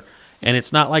in there. And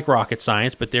it's not like rocket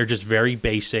science, but they're just very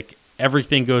basic.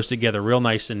 Everything goes together real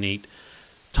nice and neat.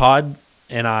 Todd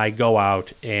and I go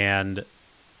out, and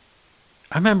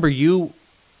I remember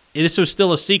this was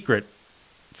still a secret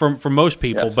for most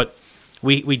people, Yes. but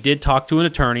we did talk to an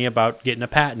attorney about getting a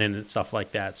patent in and stuff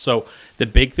like that. So the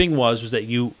big thing was that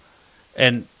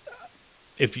and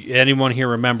if anyone here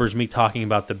remembers me talking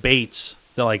about the Bates,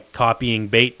 the like copying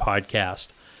bait podcast,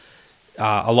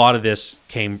 a lot of this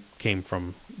came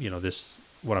from, this,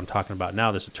 what I'm talking about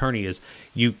now, this attorney, is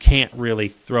you can't really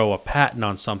throw a patent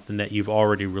on something that you've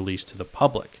already released to the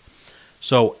public.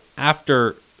 So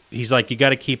after, he's like, you got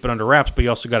to keep it under wraps, but you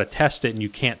also got to test it, and you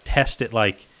can't test it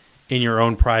like in your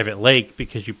own private lake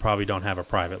because you probably don't have a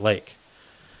private lake.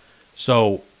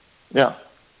 So, Yeah.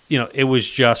 It was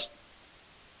just,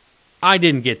 I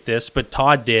didn't get this, but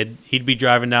Todd did. He'd be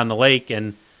driving down the lake,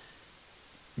 and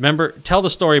tell the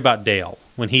story about Dale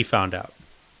when he found out.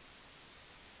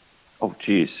 Oh,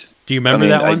 geez. Do you remember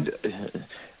that one?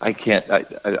 I can't.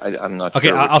 I'm not Okay,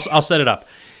 sure. I'll set it up.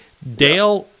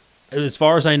 Dale, as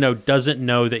far as I know, doesn't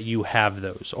know that you have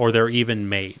those or they're even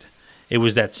made. It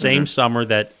was that same summer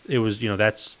that it was,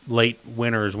 that's late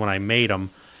winters when I made them.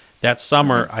 That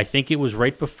summer, I think it was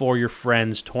right before your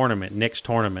friend's tournament, Nick's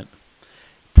tournament,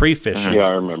 pre-fishing. Yeah,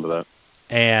 I remember that.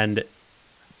 And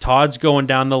Todd's going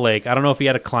down the lake. I don't know if he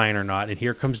had a client or not. And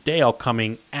here comes Dale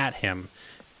coming at him.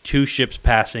 2 ships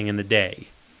passing in the day.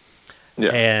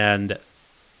 Yeah. And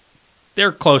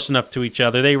they're close enough to each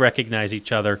other. They recognize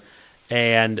each other.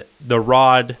 And the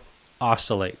rod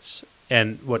oscillates.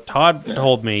 And what Todd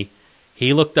told me,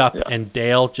 he looked up and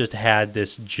Dale just had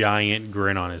this giant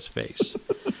grin on his face.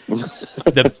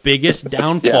 The biggest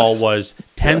downfall was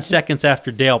 10 seconds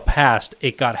after Dale passed,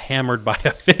 it got hammered by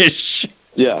a fish.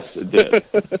 Yes, it did.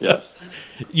 Yes.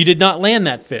 You did not land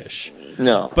that fish.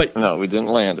 No, But- no, we didn't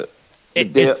land it.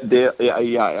 Dale,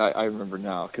 I remember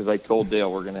now because I told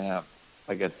Dale we're gonna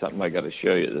I got something I got to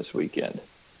show you this weekend.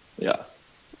 Yeah.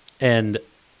 And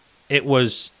it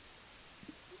was,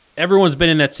 everyone's been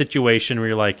in that situation where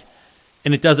you're like,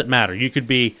 and it doesn't matter. You could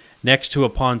be next to a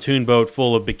pontoon boat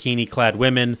full of bikini-clad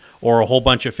women or a whole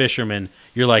bunch of fishermen.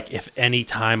 You're like, if any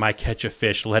time I catch a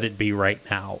fish, let it be right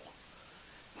now.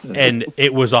 And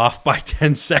it was off by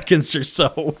 10 seconds or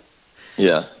so.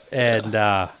 Yeah.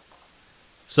 And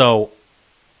so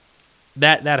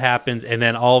that happens, and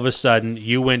then all of a sudden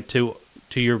you went to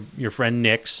your friend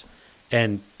Nick's,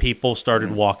 and people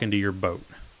started walking to your boat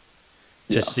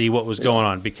to see what was going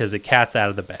on because the cat's out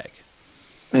of the bag.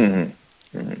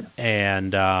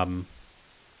 And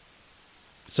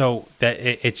so that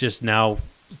it just now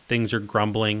things are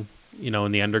grumbling,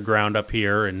 in the underground up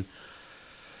here, and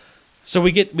so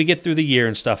we get through the year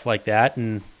and stuff like that,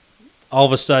 and all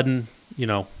of a sudden,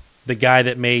 the guy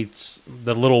that made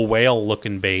the little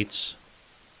whale-looking baits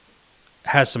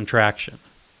has some traction,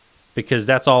 because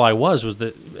that's all I was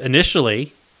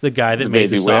initially the guy that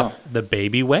made the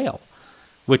baby whale,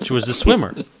 which was a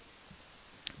swimmer,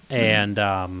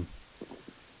 and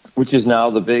which is now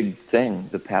the big thing,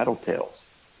 the paddle tails.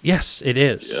 yes, it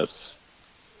is. Yes.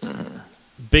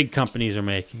 Big companies are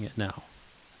making it now,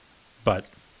 but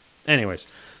anyways,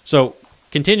 so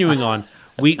continuing on,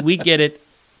 we get it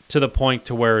to the point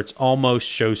to where it's almost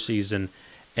show season,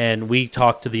 and we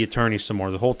talk to the attorney some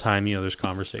more. The whole time, there's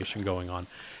conversation going on,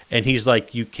 and he's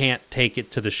like, you can't take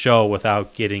it to the show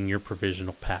without getting your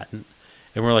provisional patent.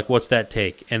 And we're like, what's that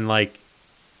take? And like,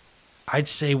 I'd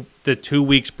say the 2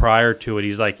 weeks prior to it,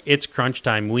 he's like, it's crunch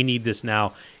time. We need this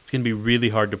now. It's going to be really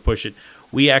hard to push it.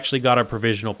 We actually got our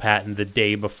provisional patent the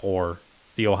day before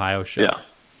the Ohio show. Yeah.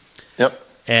 Yep.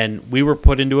 And we were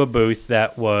put into a booth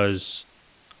that was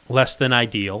less than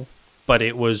ideal, but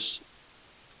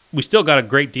we still got a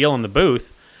great deal in the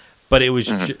booth, but it was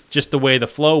just the way the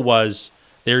flow was.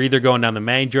 They're either going down the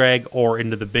main drag or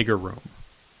into the bigger room.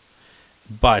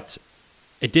 But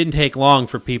it didn't take long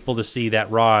for people to see that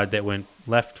rod that went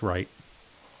left, right.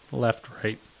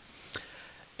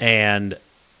 And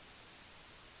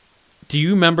do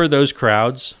you remember those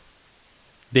crowds?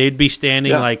 They'd be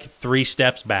standing like 3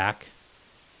 steps back.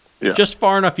 Yeah. Just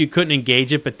far enough you couldn't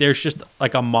engage it, but there's just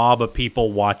like a mob of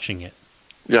people watching it.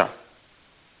 Yeah.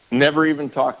 Never even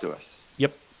talked to us.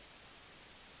 Yep.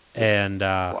 And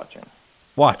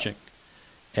Watching.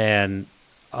 And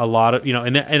a lot of,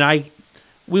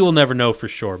 we will never know for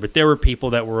sure, but there were people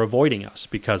that were avoiding us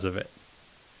because of it.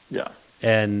 Yeah.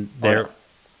 And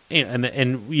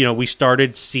and we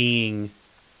started seeing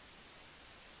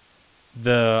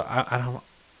the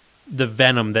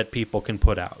venom that people can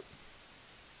put out.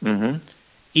 Mm-hmm.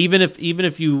 Even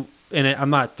if you, and I'm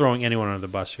not throwing anyone under the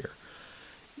bus here.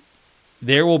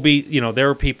 There will be, there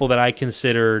are people that I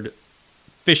considered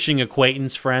fishing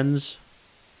acquaintance friends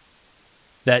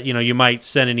that, you might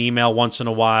send an email once in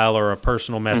a while or a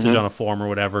personal message on a forum or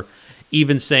whatever,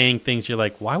 even saying things you're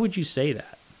like, why would you say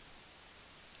that?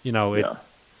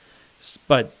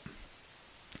 But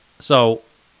so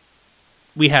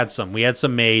we had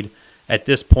some made. At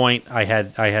this point, I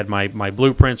had my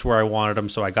blueprints where I wanted them,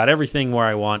 so I got everything where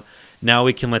I want. Now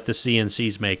we can let the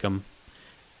CNCs make them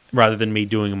rather than me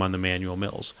doing them on the manual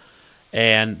mills.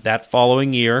 And that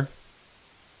following year,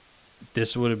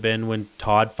 this would have been when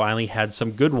Todd finally had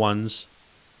some good ones,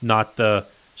 not the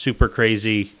super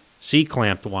crazy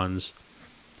C-clamped ones.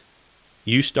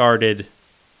 You started,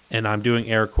 and I'm doing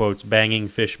air quotes, banging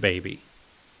Fish Baby.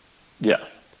 Yeah.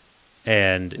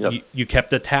 And you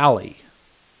kept a tally.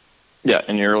 Yeah,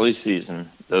 in the early season,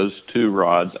 those 2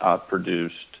 rods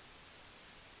outproduced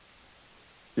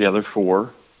the other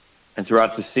 4. And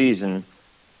throughout the season,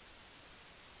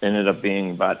 ended up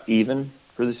being about even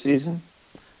for the season.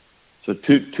 So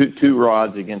two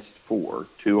rods against 4,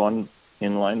 2 on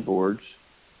inline boards,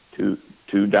 two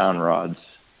down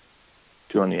rods,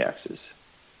 2 on the X's.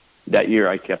 That year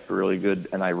I kept really good,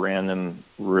 and I ran them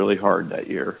really hard that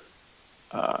year.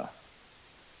 So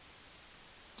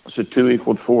 2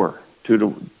 equaled 4.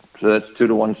 So that's 2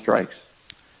 to 1 strikes.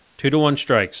 2 to 1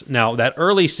 strikes. Now that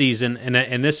early season,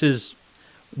 and this is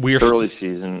weird. Early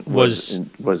season was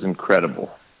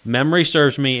incredible. Memory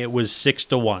serves me; it was 6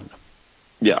 to 1.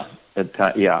 Yeah,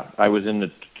 I was in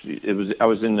the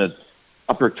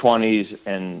upper 20s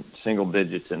and single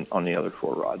digits on the other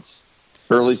 4 rods.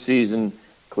 Early season,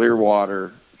 clear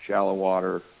water, shallow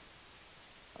water.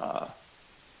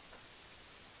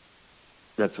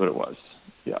 That's what it was.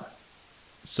 Yeah.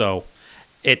 So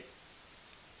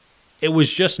it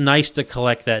was just nice to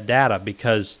collect that data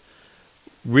because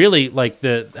really like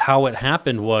how it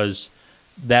happened was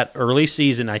that early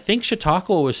season, I think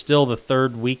Chautauqua was still the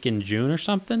 3rd week in June or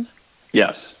something.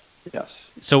 Yes.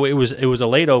 So it was a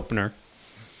late opener.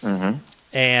 Mm-hmm.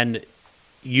 And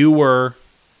you were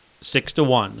 6 to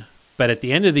 1, but at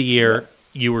the end of the year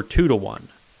you were 2 to 1.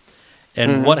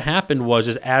 And what happened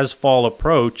was as fall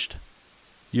approached,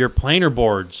 your planer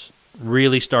boards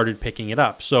really started picking it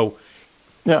up. So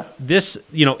this,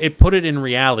 it put it in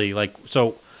reality. Like,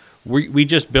 so we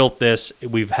just built this.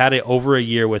 We've had it over a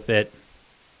year with it.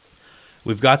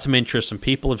 We've got some interest. Some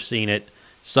people have seen it.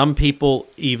 Some people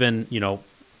even,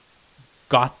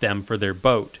 got them for their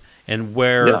boat. And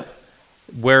where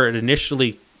it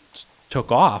initially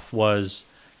took off was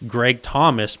Greg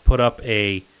Thomas put up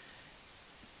a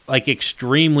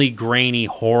extremely grainy,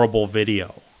 horrible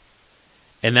video.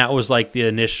 And that was like the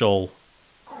initial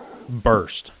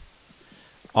burst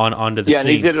onto the scene. Yeah, and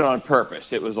he did it on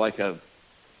purpose. It was like a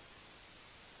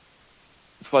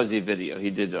fuzzy video.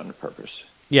 He did it on purpose.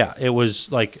 Yeah, it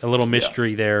was like a little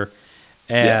mystery there.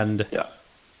 And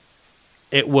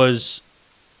it was...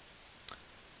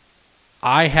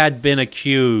 I had been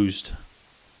accused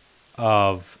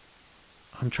of...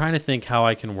 I'm trying to think how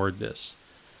I can word this.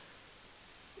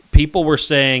 People were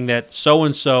saying that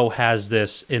so-and-so has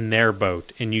this in their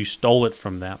boat, and you stole it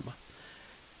from them.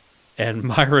 And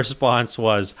my response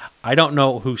was, I don't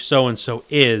know who so-and-so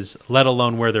is, let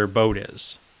alone where their boat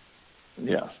is.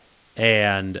 Yeah.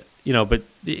 And, but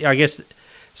I guess...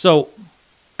 So,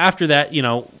 after that,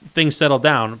 things settled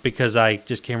down because I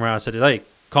just came around and said, hey,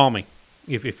 call me.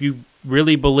 If you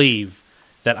really believe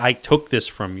that I took this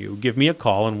from you, give me a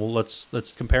call, and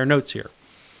let's compare notes here.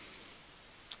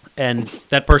 And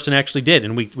that person actually did,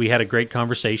 and we had a great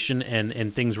conversation,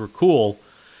 and things were cool.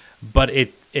 But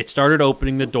it started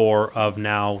opening the door of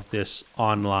now this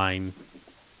online,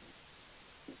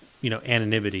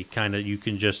 anonymity kind of. You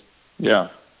can just Yeah.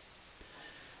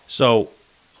 so.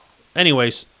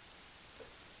 Anyways,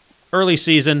 early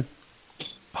season,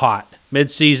 hot.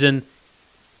 Mid season,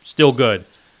 still good.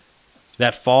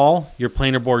 That fall, your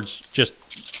planer boards just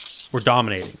were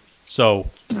dominating. So,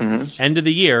 end of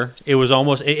the year, it was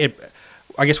almost.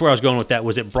 I guess where I was going with that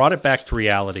was it brought it back to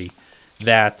reality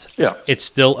that it's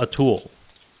still a tool.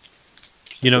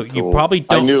 You probably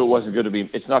don't. I knew it wasn't going to be.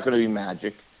 It's not going to be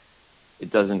magic.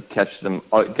 It doesn't catch them.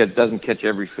 It doesn't catch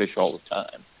every fish all the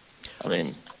time. I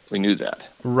mean, we knew that.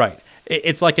 Right.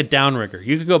 It's like a downrigger.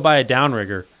 You could go buy a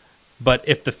downrigger, but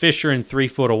if the fish are in 3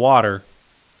 foot of water,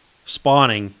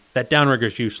 spawning, that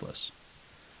downrigger's useless.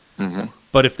 Mm-hmm.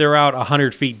 But if they're out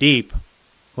 100 feet deep,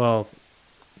 well,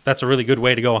 that's a really good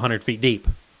way to go 100 feet deep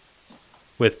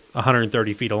with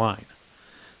 130 feet of line.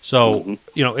 So,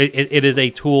 it is a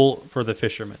tool for the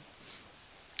fishermen.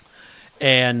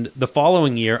 And the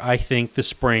following year, I think the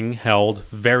spring held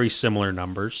very similar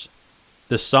numbers.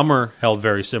 The summer held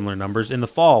very similar numbers. In the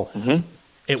fall,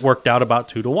 it worked out about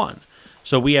 2-1.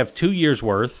 So we have 2 years'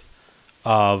 worth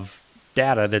of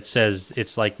data that says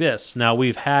it's like this. Now,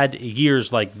 we've had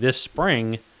years like this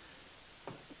spring.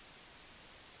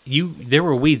 There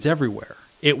were weeds everywhere.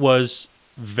 It was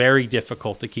very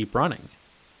difficult to keep running.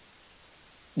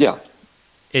 Yeah.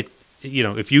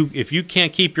 If you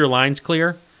can't keep your lines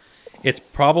clear, it's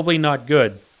probably not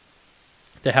good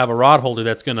to have a rod holder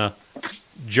that's going to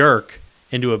jerk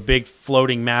into a big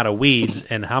floating mat of weeds.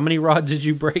 And how many rods did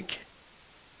you break?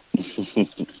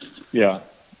 Yeah,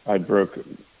 I broke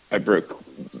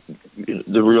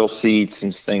the reel seats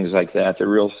and things like that. The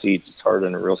reel seats, it's hard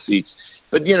on the reel seats.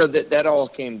 But that all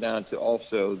came down to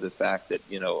also the fact that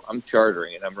I'm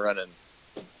chartering and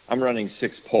I'm running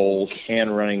 6 poles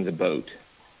and running the boat.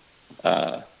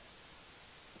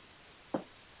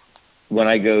 When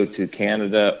I go to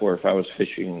Canada, or if I was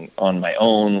fishing on my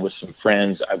own with some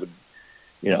friends, I would,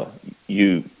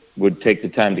 you would take the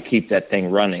time to keep that thing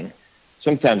running.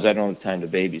 Sometimes I don't have time to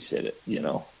babysit it,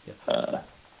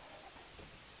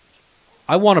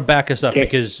 I want to back us up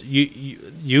because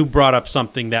you brought up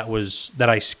something that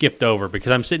I skipped over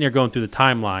because I'm sitting here going through the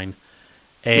timeline,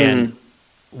 and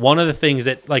one of the things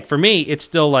that, like, for me, it's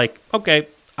still like, okay,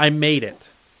 I made it.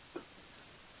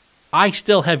 I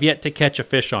still have yet to catch a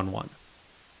fish on one.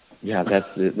 Yeah,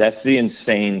 that's the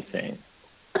insane thing.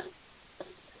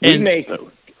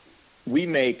 We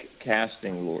make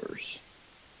casting lures.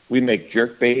 We make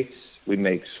jerk baits. We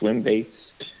make swim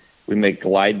baits. We make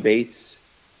glide baits.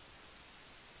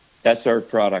 That's our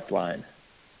product line.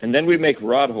 And then we make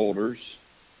rod holders.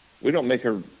 We don't make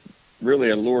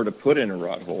really a lure to put in a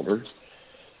rod holder.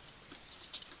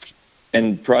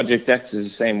 And Project X is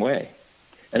the same way.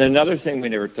 And another thing we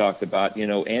never talked about,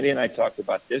 Andy and I talked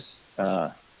about this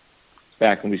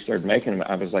back when we started making them.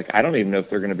 I was like, I don't even know if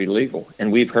they're going to be legal.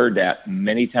 And we've heard that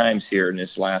many times here in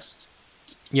this last.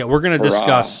 Yeah, we're going to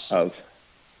discuss. Okay.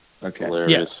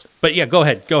 Hilarious. Yeah, but yeah, go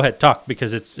ahead, talk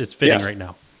because it's fitting right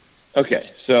now. Okay,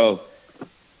 so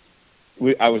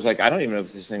I was like, I don't even know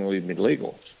if this thing will even be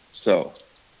legal. So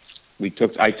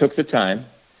I took the time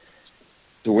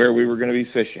to where we were going to be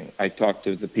fishing. I talked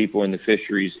to the people in the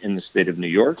fisheries in the state of New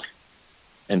York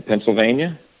and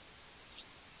Pennsylvania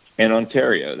and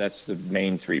Ontario. That's the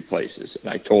main 3 places.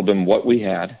 And I told them what we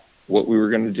had, what we were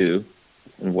going to do,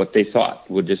 and what they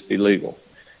thought would this be legal.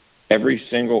 Every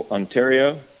single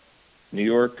Ontario, New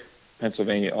York,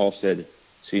 Pennsylvania all said,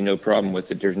 see no problem with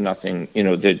it. There's nothing,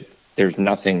 there's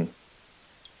nothing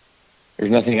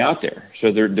out there.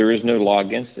 So there is no law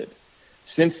against it.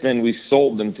 Since then, we've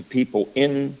sold them to people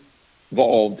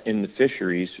involved in the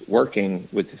fisheries, working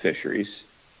with the fisheries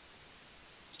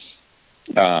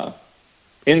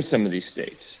in some of these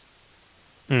states.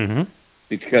 Mm-hmm.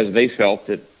 Because they felt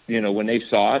that, when they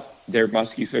saw it, they're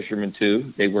muskie fishermen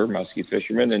too. They were muskie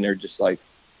fishermen, and they're just like,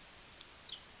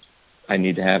 I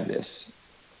need to have this.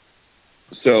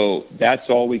 So that's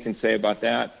all we can say about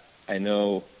that. I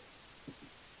know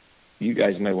you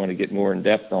guys might want to get more in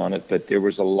depth on it, but there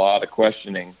was a lot of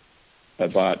questioning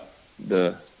about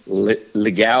the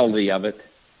legality of it.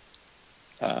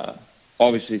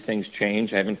 Obviously, things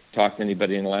change. I haven't talked to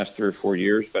anybody in the last 3 or 4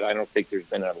 years, but I don't think there's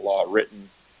been a law written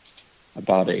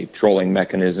about a trolling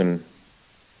mechanism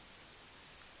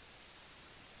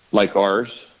like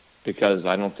ours, because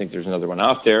I don't think there's another one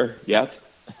out there yet.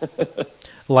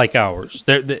 Like ours.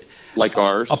 Like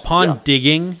ours. Upon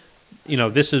digging,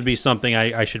 this would be something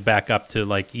I should back up to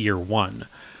like year 1.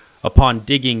 Upon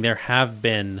digging, there have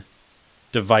been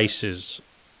devices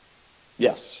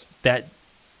Yes. that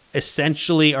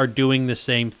essentially are doing the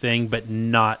same thing, but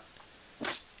not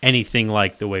anything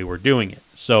like the way we're doing it.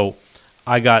 So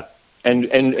I got,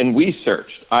 And we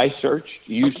searched. I searched,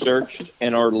 you searched,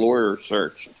 and our lawyer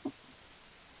searched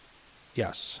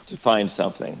yes, to find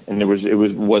something. And it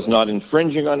was not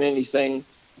infringing on anything.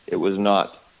 It was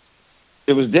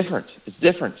different. It's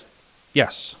different.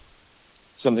 yes.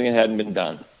 Something that hadn't been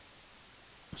done.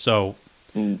 So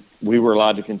And we were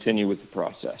allowed to continue with the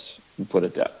process. And put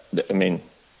it that. I mean,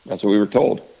 that's what we were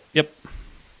told. yep.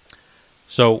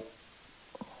 So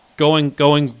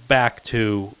going back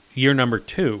to year number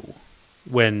 2,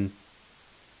 when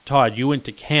Todd, you went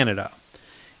to Canada,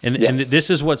 and Yes. this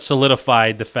is what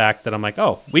solidified the fact that I'm like,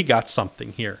 oh, we got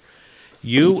something here.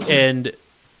 You and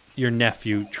your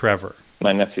nephew Trevor.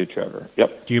 My nephew Trevor.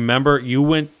 Yep. Do you remember you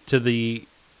went to the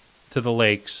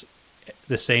lakes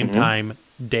the same time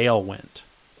Dale went?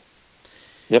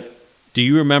 Yep. Do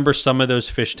you remember some of those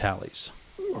fish tallies?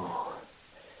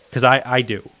 Because I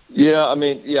do. Yeah, I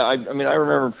mean, I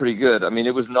remember pretty good. I mean,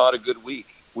 it was not a good week.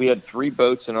 We had 3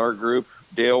 boats in our group.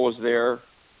 Dale was there.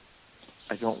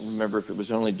 I don't remember if it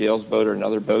was only Dale's boat or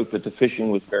another boat, but the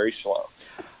fishing was very slow.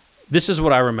 This is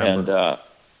what I remember. And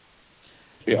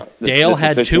yeah, Dale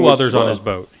had fishing 2 was others slow. on his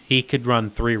boat. He could run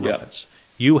 3 Yeah. rods.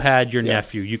 You had your Yeah.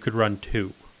 nephew. You could run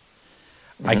 2.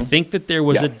 I think that there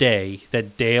was Yeah. a day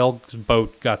that Dale's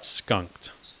boat got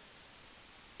skunked.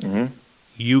 Mhm.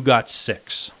 You got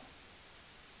 6.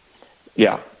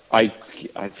 Yeah, I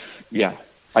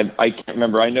can't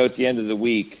remember. I know at the end of the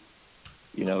week,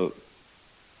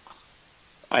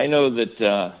 I know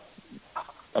that.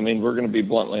 I mean, we're going to be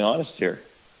bluntly honest here.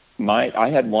 I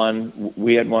had one.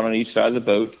 We had one on each side of the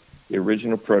boat, the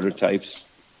original prototypes,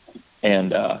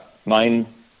 and mine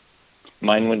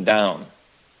went down.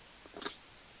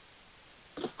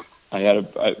 I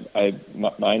had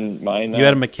mine. You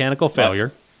had a mechanical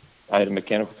failure. I had a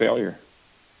mechanical failure.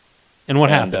 And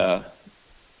what And, happened?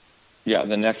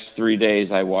 the next 3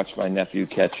 days, I watched my nephew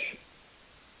catch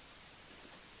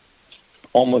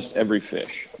almost every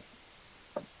fish.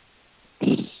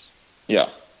 Yeah.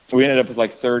 We ended up with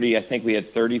like 30. I think we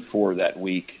had 34 that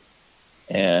week.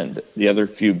 And the other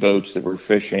few boats that were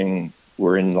fishing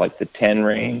were in like the 10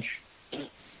 range.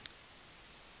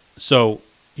 So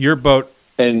your boat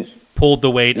And, pulled the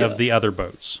weight Yeah. of the other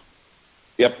boats.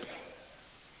 yep,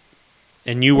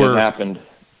 And you it were happened.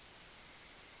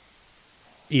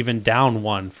 even down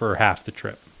 1 for half the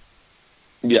trip.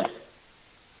 Yeah.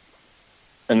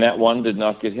 And that one did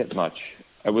not get hit much.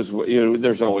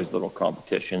 There's always little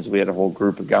competitions. We had a whole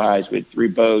group of guys. We had 3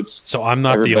 boats. So I'm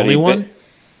not the Everybody only one?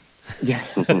 Yeah.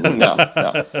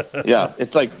 No. Yeah.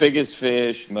 It's like biggest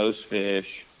fish, most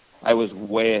fish. I was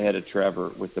way ahead of Trevor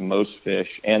with the most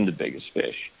fish and the biggest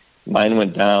fish. Mine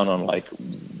went down on like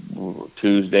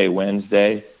Tuesday,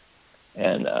 Wednesday.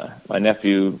 And my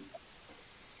nephew,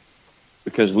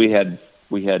 because we had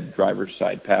driver's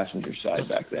side, passenger side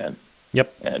back then.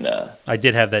 Yep. And I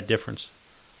did have that difference.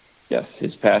 yes,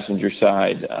 his passenger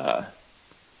side,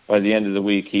 by the end of the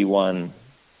week, he won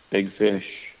big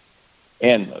fish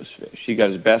and most fish. He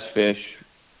got his best fish,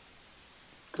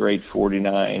 grade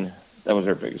 49. That was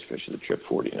our biggest fish of the trip,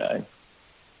 49.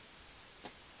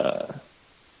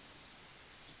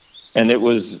 And it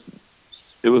was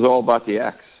all about the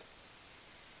X.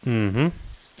 Mm-hmm.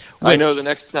 I know the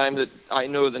next time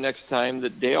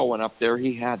that Dale went up there,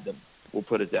 he had them. We'll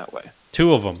put it that way.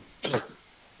 2 of them.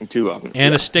 And 2 of them.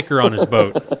 And a sticker on his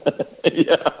boat,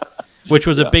 Yeah. which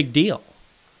was a big deal.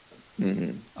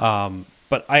 Mm-hmm.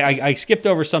 But I skipped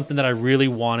over something that I really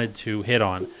wanted to hit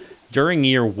on. During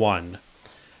year 1,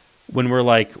 when we're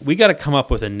like, we got to come up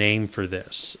with a name for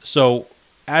this. So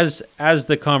as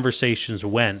the conversations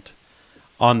went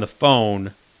on the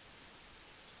phone,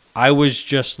 I was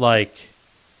just like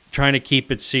trying to keep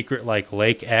it secret, like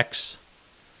Lake X.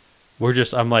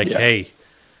 I'm like, Yeah. hey,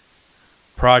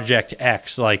 Project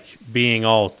X, like being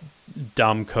all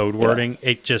dumb code wording,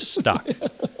 it just stuck.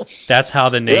 That's how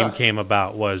the name Yeah. came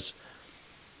about, was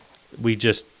we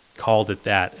just called it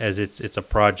that, as it's a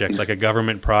project, like a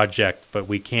government project, but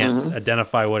we can't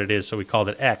identify what it is, so we called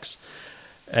it X.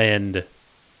 And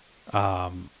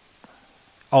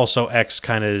also X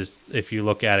kind of, if you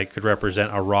look at it, could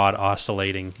represent a rod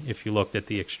oscillating if you looked at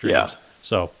the extremes. Yeah.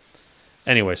 So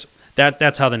anyways,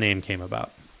 that's how the name came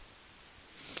about.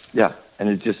 Yeah, and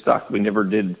it just stuck. We never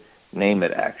did name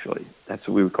it, actually. That's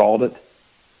what we called it.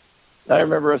 I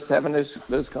remember us having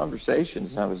those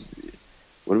conversations, and I was,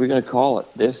 what are we going to call it?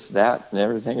 This, that, and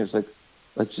everything. It was like,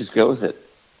 let's just go with it.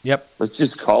 Yep. Let's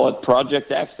just call it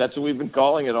Project X. That's what we've been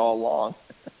calling it all along.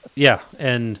 Yeah,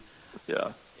 and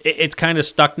Yeah. it's kind of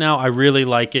stuck now. I really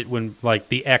like it when like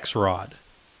the X rod,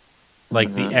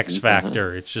 like the X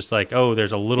Factor. It's just like, oh,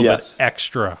 there's a little bit Yes.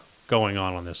 extra going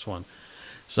on this one.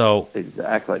 So,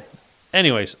 Exactly.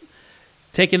 anyways,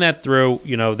 taking that through,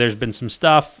 there's been some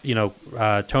stuff.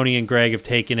 Tony and Greg have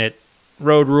taken it.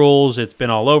 Road rules. It's been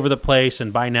all over the place,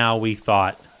 and by now we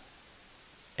thought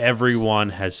everyone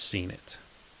has seen it.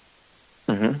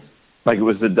 Like it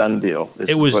was the done deal. This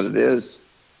It was- is what it is.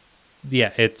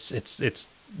 Yeah, it's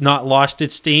not lost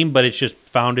its steam, but it's just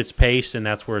found its pace, and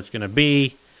that's where it's going to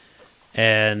be.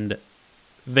 And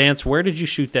Vance, where did you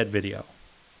shoot that video?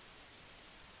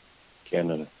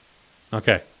 Canada.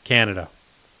 Okay, Canada,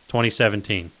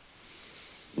 2017.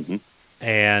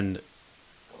 And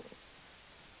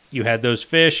you had those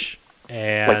fish,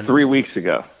 and Like 3 weeks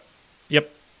ago.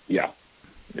 yep. Yeah.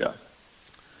 Yeah.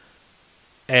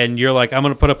 And you're like, I'm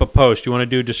going to put up a post. You want to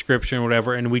do a description or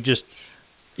whatever? And we just,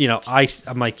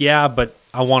 I'm like, yeah, but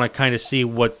I want to kind of see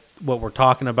what we're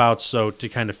talking about, so to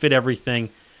kind of fit everything.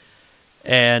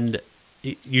 And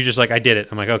you're just like, I did it.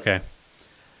 I'm like, okay.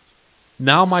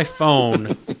 Now my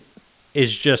phone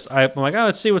is just, I'm like, oh,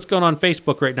 let's see what's going on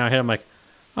Facebook right now. I'm like,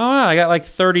 oh, wow, I got like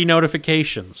 30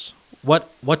 notifications. What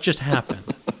just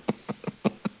happened?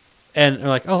 And they're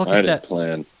like, oh, look I at didn't that.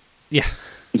 plan. Yeah.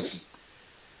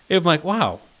 I'm like,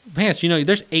 wow, Vance,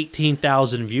 there's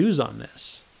 18,000 views on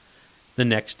this. The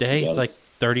next day, it's Yes. like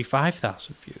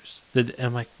 35,000 views. And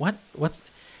I'm like, what? What's?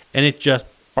 And it just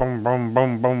boom, boom,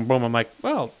 boom, boom, boom. I'm like,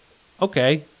 well,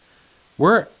 okay.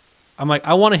 I'm like,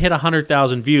 I want to hit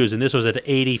 100,000 views, and this was at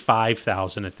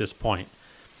 85,000 at this point.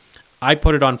 I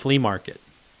put it on Flea Market.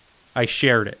 I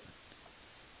shared it.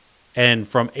 And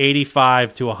from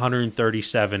 85 to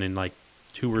 137 in like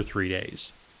 2 or 3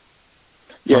 days.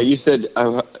 Yeah, you said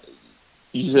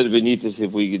it'd be neat to see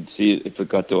if we could see it if it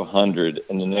got to 100,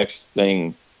 and the next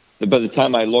thing, by the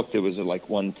time I looked, it was at like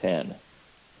 110.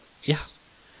 Yeah.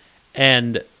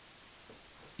 And,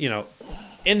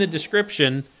 in the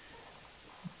description,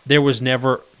 there was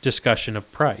never discussion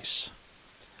of price,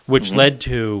 which led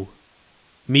to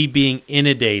me being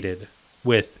inundated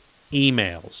with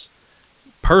emails,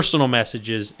 personal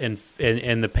messages, and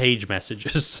the page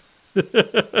messages.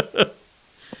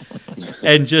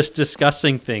 And just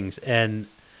discussing things and,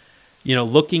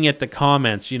 looking at the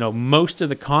comments, most of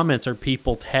the comments are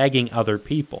people tagging other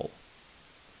people.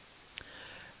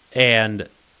 And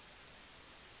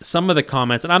some of the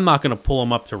comments, and I'm not going to pull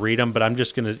them up to read them, but I'm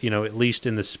just going to, at least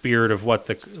in the spirit of what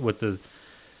the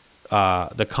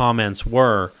comments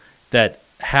were, that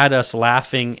had us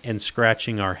laughing and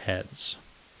scratching our heads.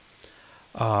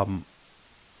 One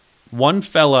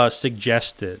fella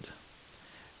suggested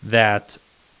that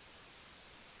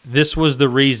this was the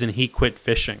reason he quit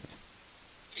fishing.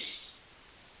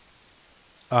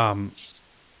 I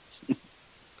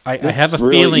have a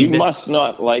feeling you that must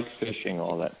not like fishing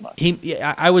all that much.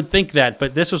 I would think that,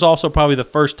 but this was also probably the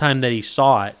first time that he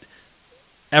saw it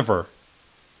ever,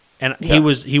 and Yeah.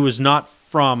 he was not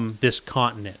from this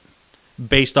continent,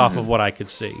 based off of what I could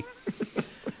see,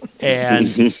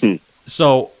 and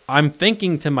so I'm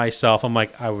thinking to myself, I'm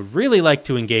like, I would really like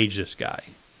to engage this guy.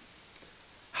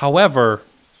 However,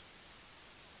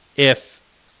 if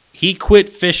he quit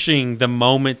fishing the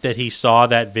moment that he saw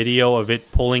that video of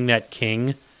it pulling that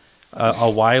king, a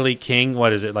wily king,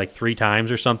 what is it, like 3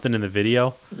 times or something in the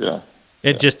video? Yeah.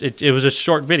 It was a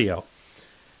short video.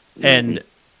 And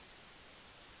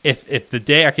if the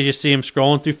day I could just see him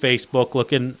scrolling through Facebook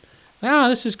looking,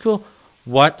 this is cool.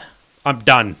 What? I'm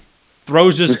done.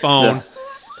 Throws his phone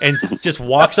and just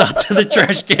walks out to the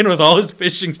trash can with all his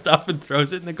fishing stuff and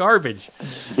throws it in the garbage.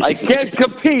 I can't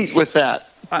compete with that.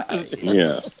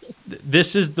 Yeah.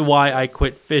 This is why I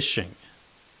quit fishing.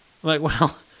 I'm like,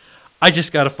 well, I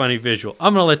just got a funny visual.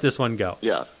 I'm going to let this one go.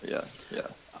 Yeah.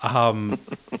 And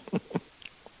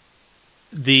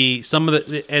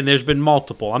there's been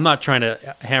multiple. I'm not trying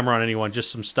to hammer on anyone,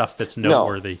 just some stuff that's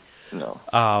noteworthy.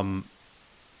 No.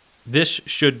 This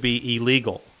should be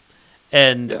illegal.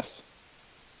 And, Yes.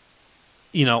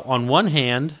 On one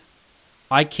hand,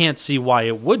 I can't see why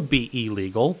it would be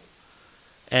illegal.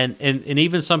 And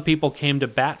even some people came to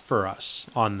bat for us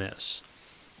on this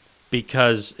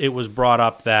because it was brought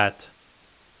up that,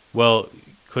 well,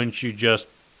 couldn't you just...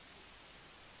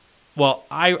 Well,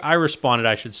 I responded,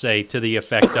 I should say, to the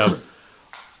effect of,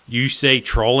 you say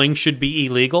trolling should be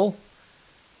illegal?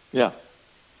 Yeah.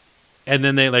 And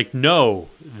then they no,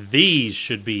 these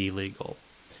should be illegal.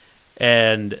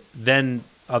 And then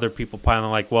other people pile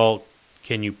on well,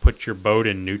 can you put your boat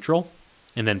in neutral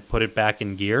and then put it back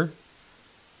in gear?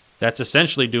 That's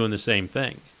essentially doing the same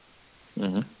thing.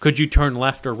 Could you turn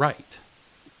left or right?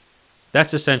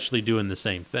 That's essentially doing the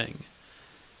same thing.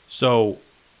 So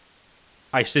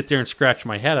I sit there and scratch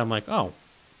my head. I'm like, oh,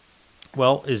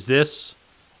 well, is this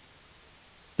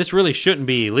really shouldn't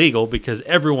be illegal because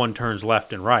everyone turns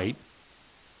left and right.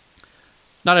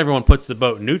 Not everyone puts the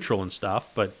boat in neutral and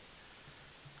stuff, but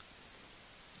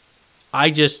I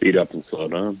just Speed up and slow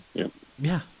down. Yeah.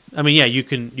 yeah. I mean, yeah, you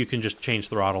can just change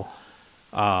throttle.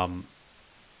 But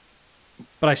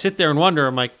I sit there and wonder,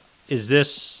 I'm like, is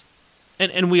this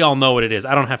and we all know what it is.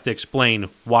 I don't have to explain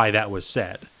why that was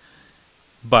said.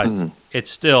 But it's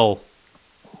still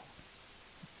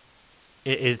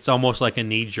it's almost like a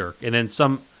knee jerk. And then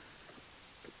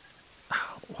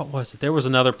what was it? There was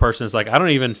another person that's like, I don't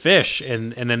even fish,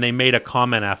 and then they made a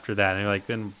comment after that, and you're like,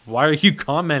 then why are you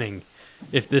commenting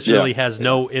if this really has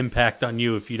no impact on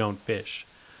you if you don't fish?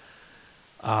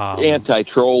 The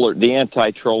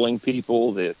anti-trolling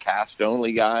people, the cast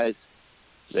only guys,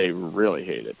 they really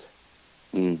hate it.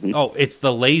 Mm-hmm. Oh, it's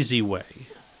the lazy way.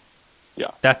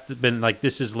 Yeah, That's been like,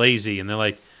 this is lazy, and they're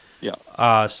like,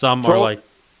 yeah. Some are like,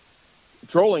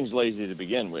 trolling's lazy to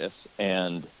begin with,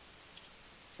 and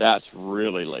that's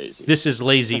really lazy. this is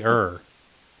lazier.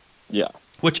 Yeah,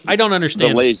 Which I don't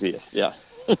understand. the laziest. Yeah,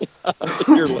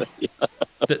 you're lazy.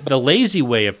 The lazy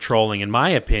way of trolling, in my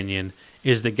opinion,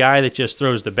 is the guy that just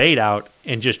throws the bait out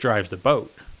and just drives the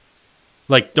boat.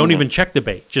 Like, don't even check the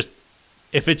bait. Just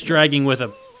if it's dragging with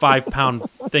a 5-pound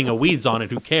thing of weeds on it,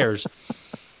 who cares?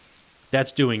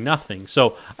 That's doing nothing.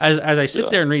 So as I sit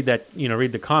there and read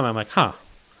the comment, I'm like, huh,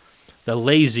 the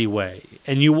lazy way.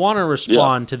 And you want to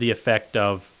respond to the effect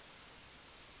of,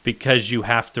 because you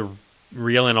have to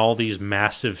reel in all these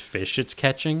massive fish it's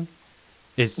catching.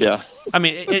 I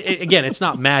mean, again, it's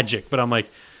not magic, but I'm like,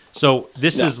 so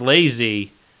this is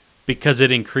lazy because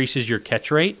it increases your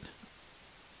catch rate?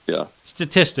 Yeah.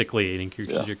 Statistically, it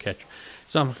increases your catch.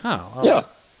 So I'm, yeah.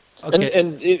 Okay.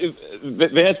 And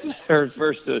Vance heard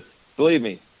first to believe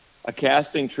me, a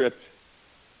casting trip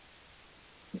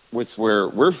with where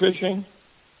we're fishing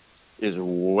is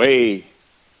way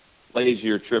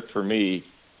lazier trip for me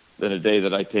than a day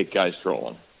that I take guys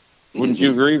trolling. Wouldn't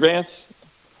you agree, Vance?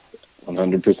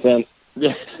 100%.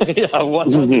 Yeah,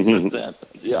 100%.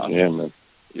 Yeah, man.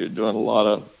 You're doing a lot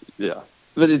of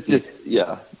but it's just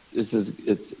This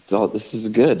is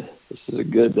good. This is a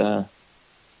good.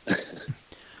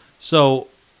 So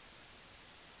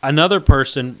another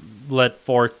person let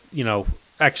forth,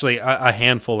 actually a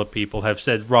handful of people have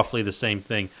said roughly the same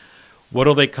thing.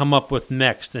 What'll they come up with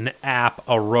next? An app,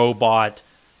 a robot,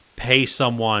 pay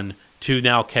someone to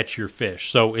now catch your fish.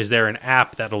 So is there an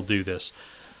app that'll do this?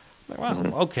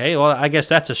 Well, okay. Well, I guess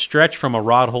that's a stretch from a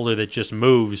rod holder that just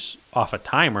moves off a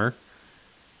timer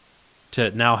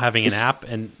to now having an app.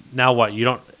 And now what? You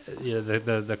don't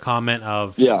the comment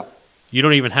of you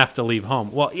don't even have to leave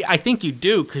home. Well, I think you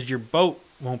do because your boat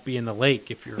won't be in the lake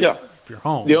if you're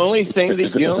home. The only thing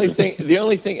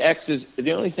X is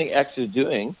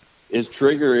doing is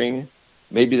triggering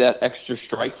maybe that extra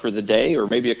strike for the day, or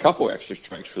maybe a couple extra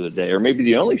strikes for the day, or maybe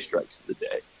the only strikes of the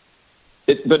day.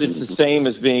 But it's the same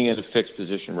as being in a fixed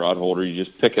position rod holder. You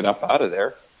just pick it up out of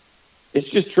there. It's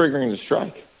just triggering the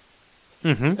strike.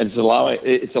 Mm-hmm. And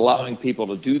it's allowing people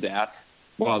to do that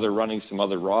while they're running some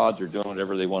other rods or doing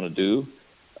whatever they want to do.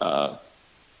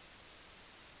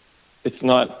 It's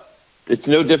no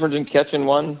different than catching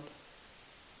one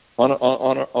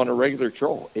on a regular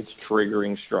troll. It's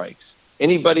triggering strikes.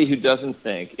 Anybody who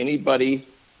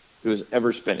has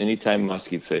ever spent any time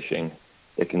muskie fishing,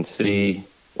 that can see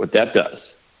what that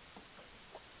does,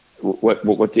 what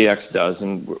the X does,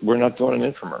 and we're not doing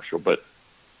an infomercial, but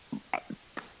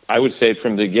I would say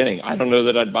from the beginning, I don't know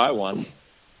that I'd buy one,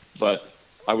 but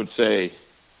I would say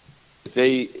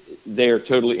they are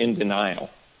totally in denial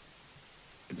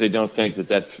if they don't think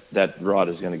that rod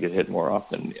is going to get hit more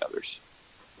often than the others.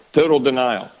 Total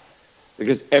denial.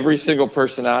 Because every single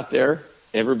person out there,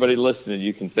 everybody listening,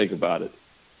 you can think about it.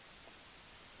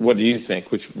 What do you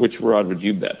think? Which rod would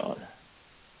you bet on?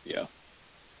 Yeah.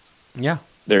 Yeah.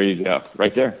 There you go.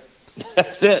 Right there.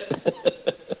 That's it.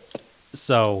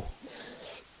 So,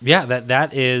 yeah,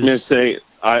 that is. I'm gonna say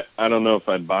I don't know if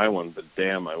I'd buy one, but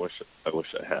damn, I wish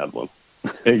I had one.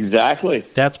 Exactly.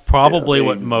 That's probably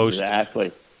what most.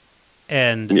 Exactly.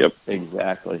 And yep.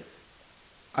 Exactly.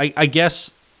 I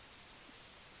guess.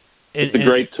 It's a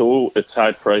great tool. It's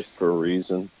high priced for a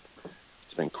reason.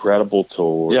 It's an incredible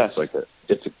tool. Yes.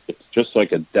 It's just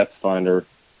like a depth finder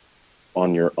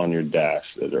on your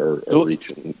dash that are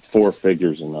reaching 4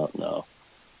 figures and not now.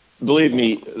 Believe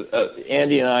me,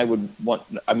 Andy and I would want.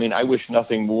 I mean, I wish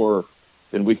nothing more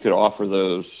than we could offer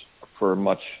those for a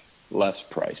much less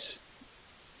price.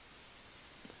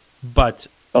 But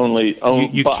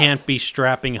You but- can't be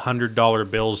strapping $100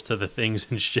 bills to the things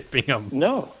and shipping them.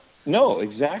 No,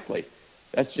 exactly.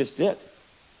 That's just it.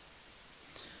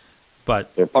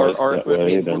 But They're priced Our- that I way.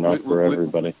 mean, They're not for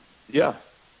everybody. Yeah,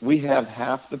 we have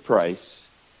half the price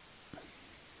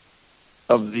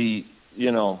of the,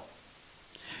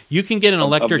 you can get an Of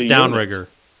electric the downrigger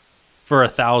for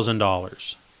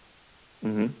 $1,000,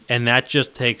 hmm and that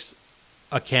just takes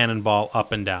a cannonball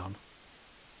up and down.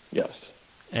 yes.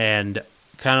 And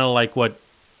kind of like what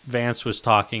Vance was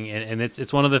talking, and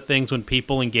it's one of the things when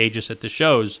people engage us at the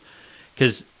shows,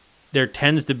 because there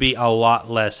tends to be a lot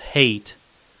less hate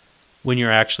when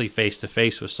you're actually face to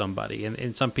face with somebody,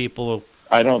 and some people.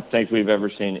 I don't think we've ever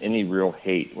seen any real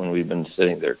hate when we've been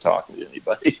sitting there talking to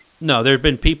anybody. No, there have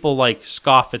been people like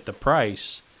scoff at the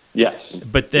price, Yes.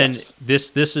 but then Yes.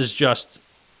 this is just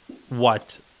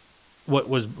what's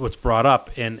brought up,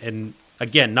 and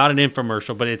again, not an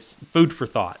infomercial, but it's food for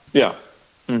thought. Yeah.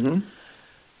 Mm-hmm.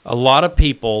 A lot of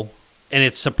people, and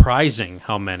it's surprising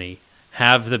how many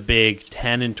have the big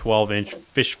 10 and 12-inch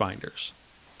fish finders,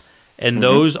 and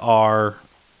those are.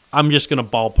 I'm just going to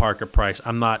ballpark a price.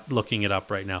 I'm not looking it up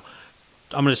right now.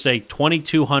 I'm going to say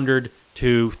 $2,200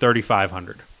 to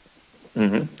 $3,500.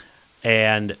 Mm-hmm.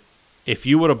 And if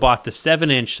you would have bought the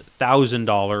 7-inch $1,000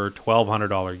 or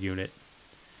 $1,200 unit,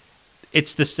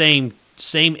 it's the same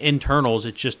internals.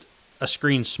 It's just a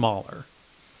screen smaller.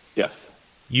 Yes.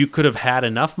 You could have had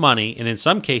enough money, and in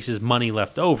some cases money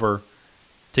left over,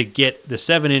 to get the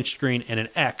 7-inch screen and an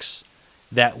X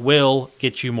that will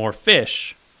get you more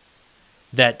fish.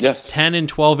 That Yes. 10 and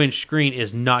 12-inch screen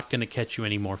is not going to catch you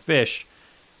any more fish.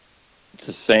 It's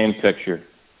the same picture.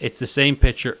 It's the same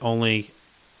picture, only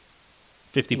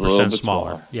 50% little bit smaller.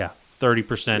 smaller. Yeah,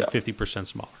 30%, Yeah. 50%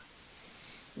 smaller.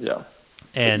 Yeah.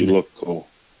 And You look cool.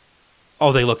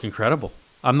 oh, they look incredible.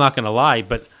 I'm not going to lie,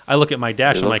 but I look at my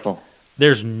dash, They I'm look like, cool.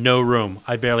 there's no room.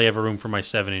 I barely have a room for my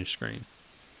 7-inch screen.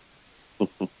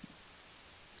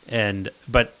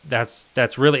 But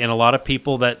that's really, and a lot of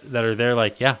people that are there,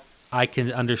 like, yeah, I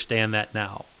can understand that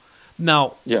now.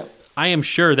 Now, Yeah. I am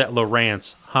sure that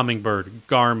Lowrance, Humminbird,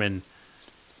 Garmin,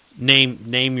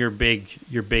 name your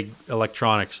big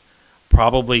electronics,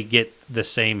 probably get the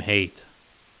same hate.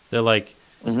 They're like,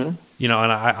 Mm-hmm. and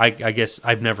I guess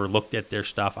I've never looked at their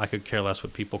stuff. I could care less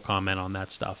what people comment on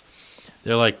that stuff.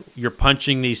 They're like, you're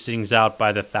punching these things out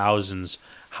by the thousands.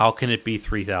 How can it be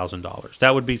 $3,000?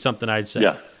 That would be something I'd say.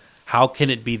 Yeah. How can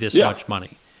it be this Yeah. much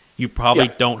money? You probably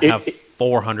Yeah. don't have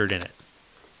 400 in it.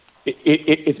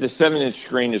 If the 7-inch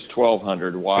screen is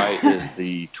 1,200, why is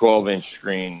the 12-inch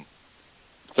screen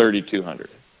 3,200?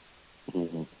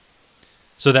 Mhm.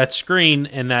 So that screen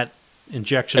and that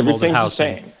injection molded Everything's the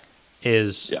housing same.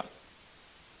 is Yeah.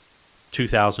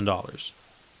 $2,000.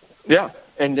 Yeah.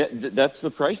 And that's the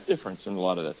price difference in a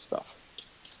lot of that stuff.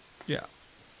 Yeah.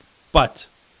 But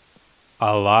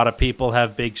a lot of people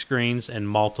have big screens and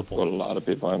multiple What a lot of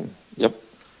people have. Yep.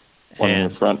 One in the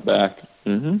and front, back.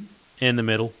 Mm-hmm. in the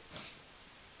middle.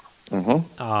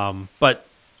 Mm-hmm. But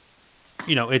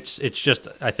it's just,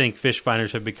 I think fish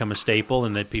finders have become a staple,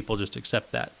 and that people just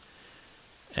accept that.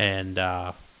 And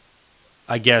I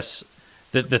guess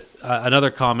the another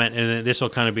comment, and this will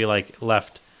kind of be like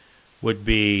left, would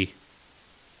be,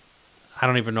 I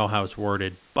don't even know how it's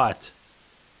worded, but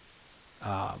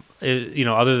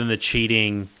other than the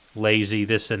cheating, lazy,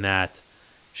 this and that,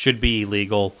 should be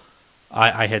illegal.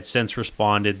 I had since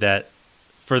responded that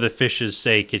for the fish's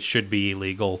sake, it should be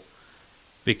illegal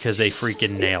because they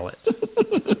freaking nail it.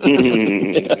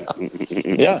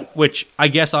 Yeah. Which I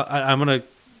guess I'm going to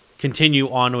continue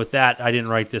on with that. I didn't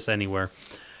write this anywhere.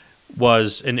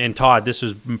 And Todd, this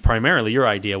was primarily your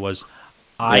idea, was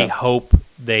I Yeah. hope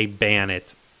they ban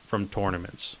it from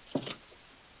tournaments.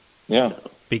 Yeah.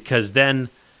 Because then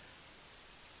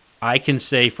I can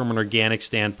say from an organic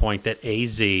standpoint that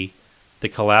AZ, the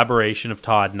collaboration of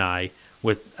Todd and I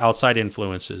with outside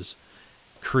influences,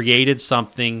 created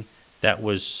something that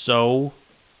was so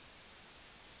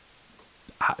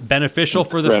beneficial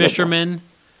for the Incredible. fishermen,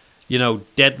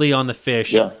 deadly on the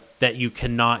fish, Yeah. that you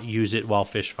cannot use it while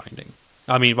fish finding.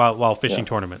 I mean, while fishing Yeah.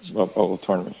 tournaments. Well,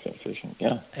 tournament fishing.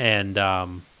 Yeah. And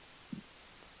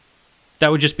that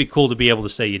would just be cool to be able to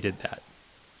say you did that.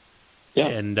 Yeah.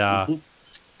 And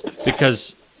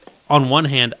because on one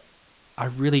hand, I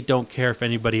really don't care if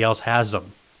anybody else has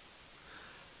them.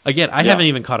 Again, I Yeah. haven't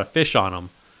even caught a fish on them,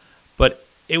 but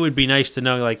it would be nice to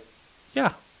know, like,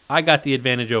 yeah, I got the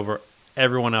advantage over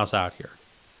everyone else out here.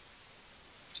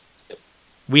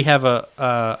 We have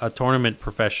a tournament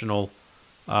professional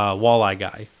walleye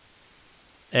guy,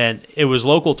 and it was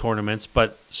local tournaments,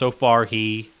 but so far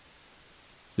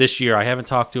this year, I haven't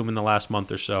talked to him in the last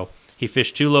month or so, He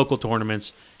fished 2 local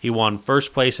tournaments. He won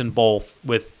first place in both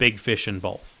with big fish in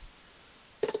both.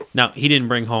 Now, he didn't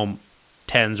bring home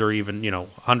tens or even,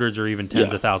 hundreds or even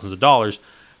tens of thousands of dollars,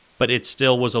 but it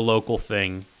still was a local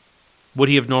thing. Would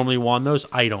he have normally won those?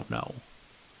 I don't know.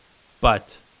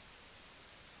 But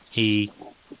he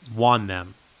won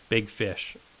them. Big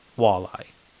fish, walleye.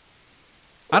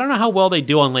 I don't know how well they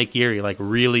do on Lake Erie, like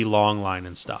really long line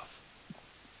and stuff.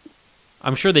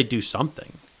 I'm sure they do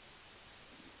something.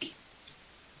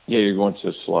 Yeah, you're going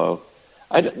so slow.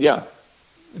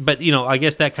 But, I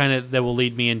guess that will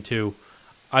lead me into,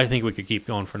 I think we could keep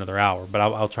going for another hour, but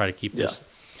I'll try to keep this.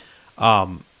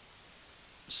 Some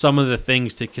of the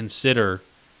things to consider,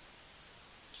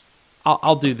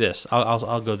 I'll do this.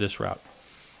 I'll go this route.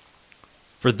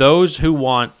 For those who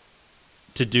want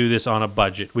to do this on a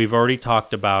budget, we've already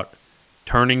talked about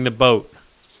turning the boat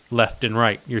left and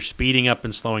right. You're speeding up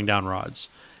and slowing down rods.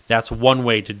 That's one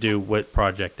way to do what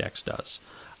Project X does.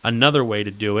 Another way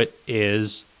to do it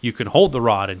is you can hold the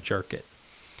rod and jerk it.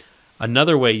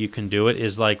 Another way you can do it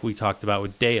is like we talked about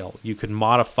with Dale. You can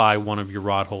modify one of your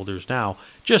rod holders now,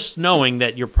 just knowing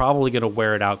that you're probably going to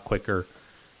wear it out quicker,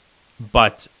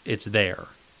 but it's there.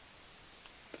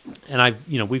 And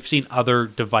we've seen other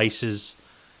devices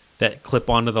that clip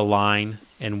onto the line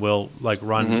and will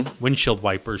run windshield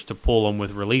wipers to pull them with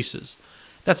releases.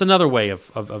 That's another way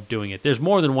of doing it. There's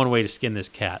more than one way to skin this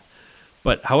cat.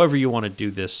 But however you want to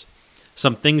do this,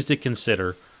 some things to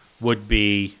consider would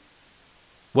be,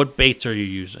 what baits are you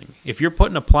using? If you're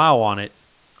putting a plow on it,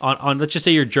 on let's just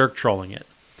say you're jerk trolling it,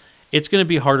 it's going to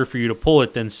be harder for you to pull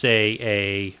it than, say,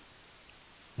 a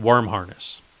worm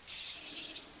harness.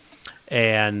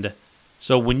 And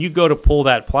so when you go to pull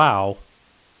that plow,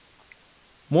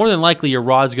 more than likely your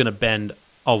rod's going to bend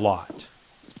a lot.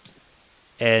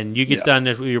 And you get done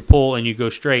with your pull and you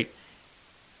go straight,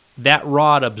 that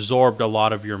rod absorbed a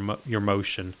lot of your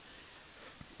motion.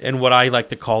 And what I like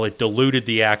to call it, diluted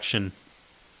the action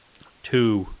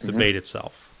to the bait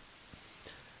itself.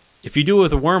 If you do it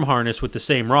with a worm harness with the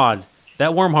same rod,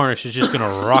 that worm harness is just going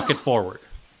to rock it forward.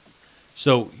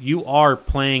 So you are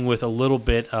playing with a little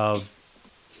bit of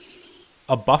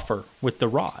a buffer with the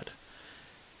rod.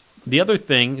 The other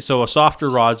thing, so a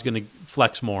softer rod is going to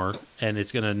flex more, and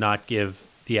it's going to not give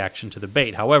the action to the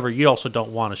bait. However, you also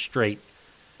don't want a straight,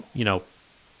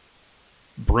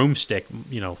 broomstick,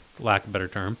 lack of a better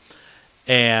term,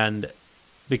 and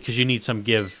because you need some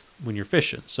give when you're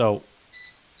fishing. So,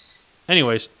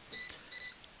 anyways,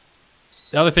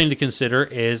 the other thing to consider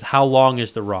is how long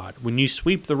is the rod. When you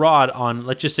sweep the rod on,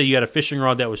 let's just say you had a fishing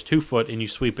rod that was 2 foot and you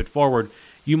sweep it forward,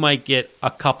 you might get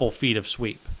a couple feet of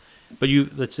sweep. But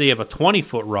let's say you have a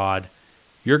 20-foot rod,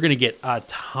 you're going to get a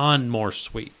ton more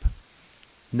sweep.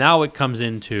 Now it comes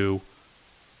into,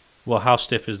 well, how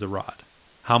stiff is the rod?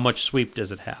 How much sweep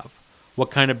does it have? What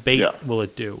kind of bait will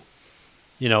it do?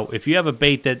 If you have a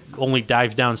bait that only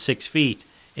dives down 6 feet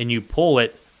and you pull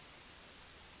it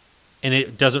and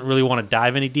it doesn't really want to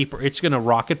dive any deeper, it's going to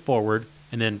rock it forward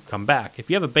and then come back. If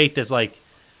you have a bait that's like,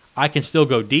 I can still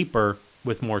go deeper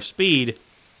with more speed,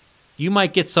 you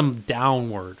might get some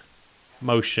downward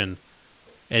motion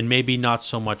and maybe not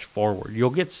so much forward.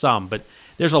 You'll get some, but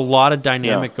there's a lot of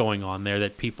dynamic going on there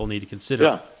that people need to consider.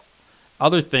 Yeah.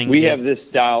 Other thing, we have this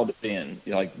dialed in,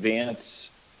 like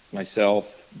Vance, myself,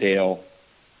 Dale.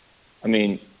 I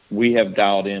mean, we have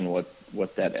dialed in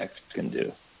what that X can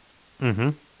do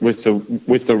with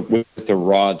the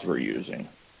rods we're using.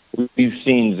 We've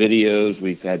seen videos.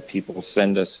 We've had people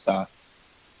send us stuff.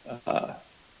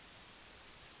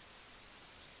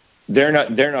 They're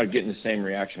not getting the same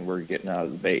reaction we're getting out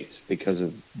of the baits because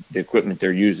of the equipment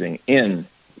they're using in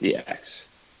the X.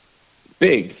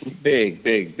 Big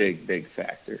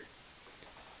factor.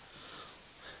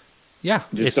 Yeah.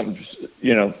 Just something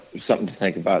to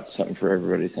think about, something for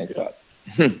everybody to think about.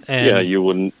 You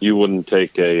wouldn't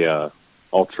take a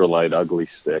ultralight ugly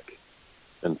stick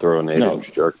and throw an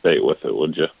 8-inch jerk bait with it,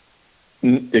 would you?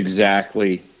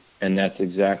 Exactly. And that's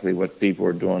exactly what people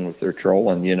are doing with their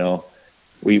trolling,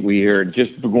 We hear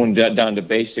just going down to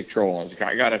basic trolling.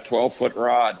 I got a 12-foot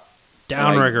rod.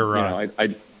 Downrigger rod.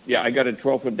 I got a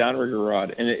 12-foot downrigger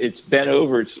rod, and it's bent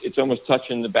over. It's almost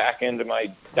touching the back end of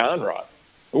my down rod.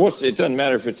 It doesn't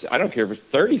matter I don't care if it's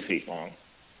 30 feet long.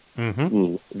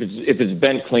 If it's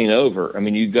bent clean over, I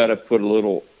mean, you got to put a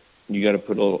little.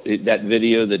 That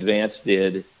video that Vance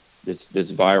did, that's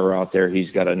viral out there.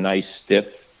 He's got a nice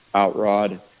stiff out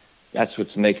rod. That's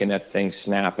what's making that thing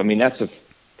snap. I mean, that's an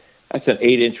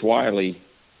 8-inch Wiley.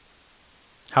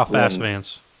 How fast,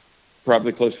 Vance?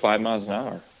 Probably close to 5 miles an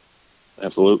hour.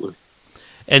 Absolutely.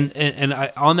 And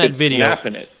on that video,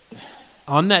 snapping it.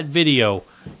 On that video,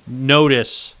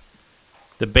 notice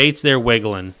The bait's there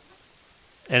wiggling,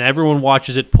 and everyone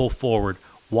watches it pull forward.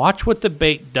 Watch what the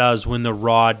bait does when the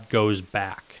rod goes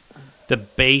back. The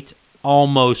bait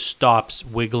almost stops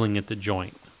wiggling at the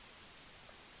joint.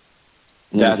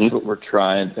 That's what we're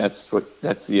trying. That's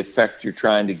the effect you're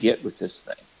trying to get with this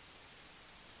thing.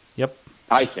 Yep.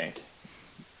 I think.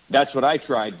 That's what I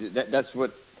tried. That's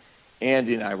what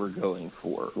Andy and I were going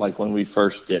for. Like when we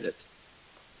first did it,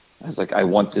 I was like, I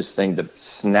want this thing to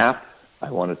snap. I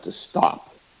want it to stop.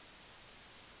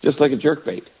 Just like a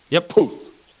jerkbait. Yep. Poof.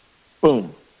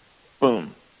 Boom.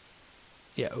 Boom.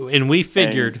 Yeah, and we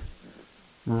figured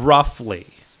roughly,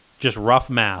 just rough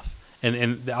math,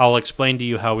 and I'll explain to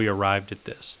you how we arrived at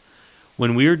this.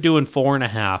 When we were doing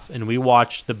 4.5 and we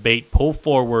watched the bait pull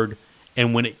forward,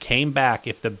 and when it came back,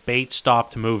 if the bait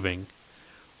stopped moving,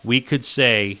 we could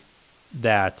say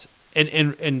that, and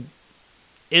in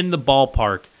the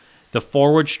ballpark, the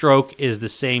forward stroke is the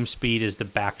same speed as the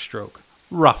backstroke,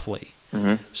 roughly.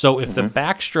 Mm-hmm. So if the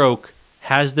backstroke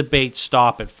has the bait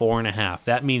stop at 4.5,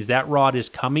 that means that rod is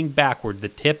coming backward. The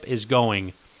tip is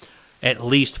going at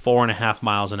least 4.5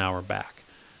 miles an hour back.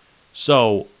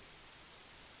 So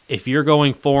if you're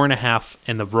going 4.5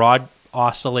 and the rod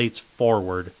oscillates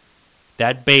forward,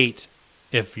 that bait,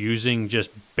 if using just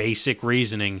basic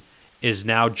reasoning, is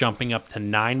now jumping up to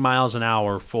 9 miles an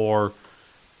hour for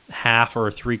half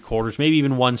or 3/4, maybe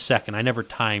even 1 second. I never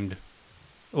timed.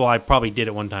 Well, I probably did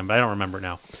it one time, but I don't remember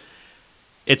now.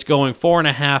 It's going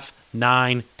 4.5,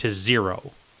 9 to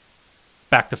 0,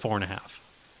 back to 4.5,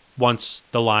 once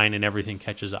the line and everything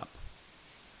catches up.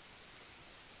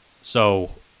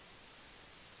 So,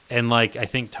 and like I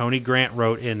think Tony Grant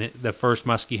wrote in the first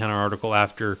Muskie Hunter article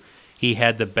after he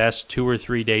had the best 2 or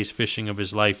 3 days fishing of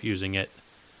his life using it,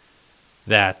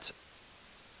 that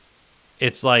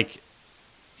it's like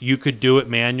you could do it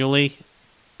manually,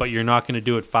 but you're not going to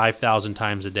do it 5,000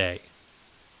 times a day.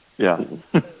 Yeah.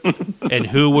 And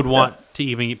who would want to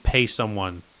even pay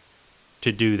someone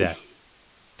to do that?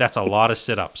 That's a lot of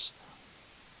sit-ups.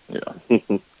 Yeah.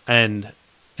 And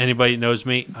anybody that knows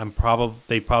me,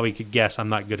 they probably could guess I'm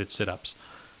not good at sit-ups.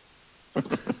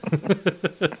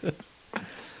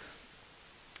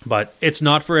 But it's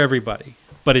not for everybody.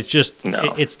 But it's just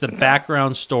it's the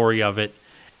background story of it.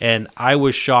 And I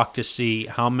was shocked to see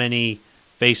how many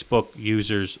Facebook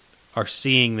users are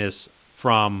seeing this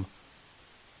from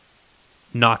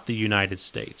not the United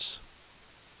States.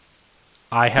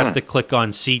 I have to click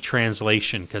on see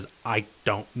translation because I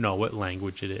don't know what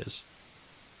language it is.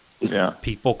 Yeah.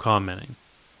 People commenting.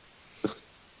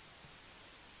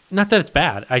 Not that it's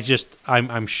bad.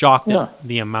 I'm shocked at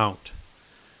the amount.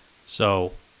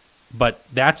 So, but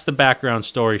that's the background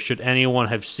story. Should anyone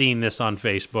have seen this on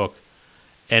Facebook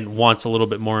and wants a little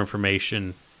bit more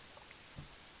information,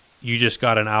 you just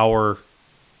got an hour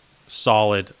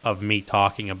solid of me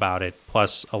talking about it,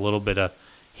 plus a little bit of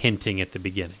hinting at the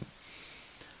beginning.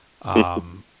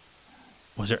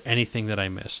 Was there anything that I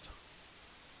missed?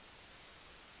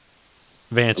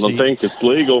 Vance, I don't think it's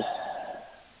legal.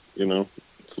 You know,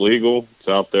 it's legal. It's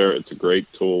out there. It's a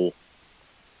great tool.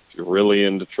 If you're really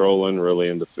into trolling, really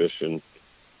into fishing,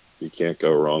 you can't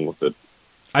go wrong with it.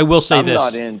 I will say I'm this.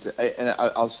 not into, and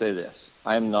I'll say this.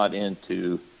 I'm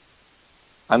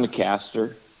a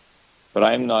caster, but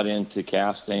I'm not into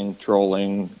casting,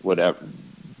 trolling, whatever,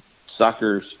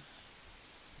 suckers.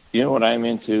 You know what I'm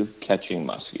into? Catching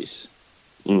muskies.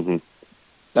 Mm-hmm.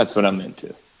 That's what I'm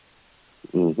into.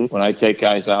 Mm-hmm. When I take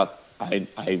guys out,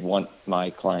 I want my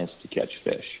clients to catch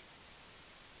fish.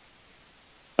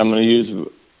 I'm going to use.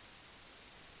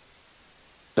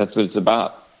 That's what it's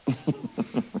about.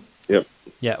 Yep.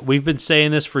 Yeah, we've been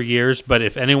saying this for years, but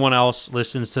if anyone else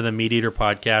listens to the Meat Eater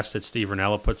podcast that Steve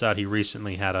Ranella puts out, he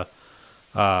recently had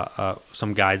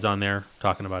some guides on there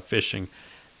talking about fishing,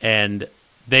 and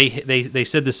they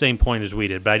said the same point as we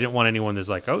did, but I didn't want anyone that's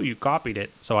like, oh, you copied it,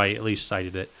 so I at least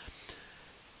cited it.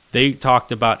 They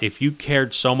talked about if you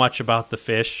cared so much about the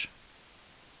fish,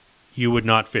 you would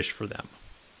not fish for them.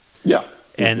 Yeah.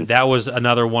 And that was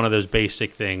another one of those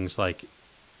basic things, like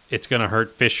it's going to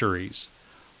hurt fisheries.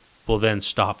 Well, then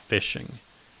stop fishing.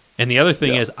 And the other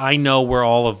thing is, I know where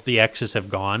all of the X's have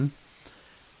gone,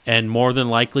 and more than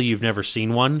likely you've never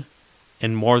seen one,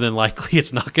 and more than likely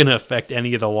it's not going to affect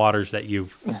any of the waters that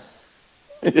you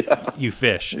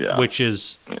fish, which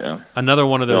is another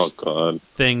one of those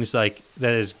things like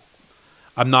that is,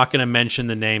 I'm not going to mention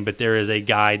the name, but there is a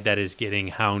guide that is getting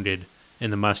hounded in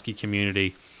the muskie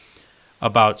community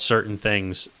about certain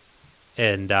things.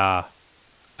 And I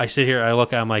sit here, I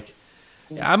look, I'm like,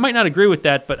 I might not agree with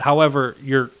that, but however,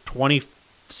 your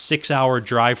 26-hour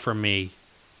drive from me,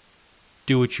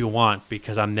 do what you want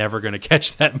because I'm never going to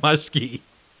catch that muskie.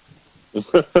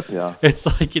 Yeah. It's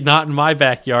like not in my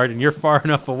backyard, and you're far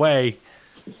enough away.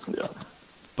 Yeah.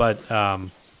 But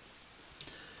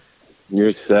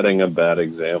You're setting a bad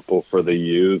example for the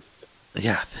youth.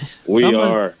 yeah, We someone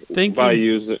are thinking by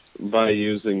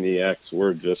using the X.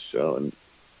 We're just showing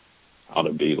how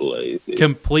to be lazy.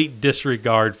 complete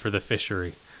disregard for the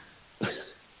fishery.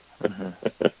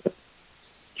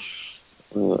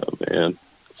 Oh man,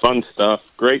 fun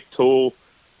stuff. Great tool.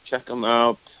 Check them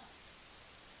out.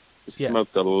 We Yeah.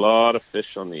 smoked a lot of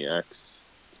fish on the X.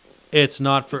 It's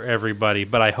not for everybody,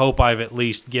 but I hope I've at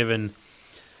least given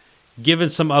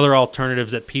some other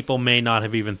alternatives that people may not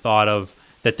have even thought of,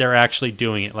 that they're actually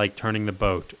doing it, like turning the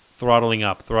boat, throttling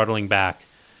up, throttling back.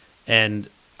 And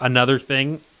another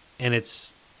thing, and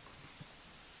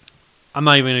I'm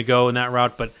not even going to go in that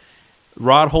route, but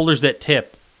rod holders that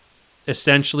tip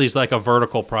essentially is like a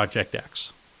vertical Project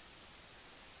X.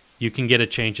 You can get a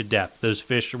change of depth. Those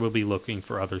fish will be looking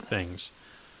for other things.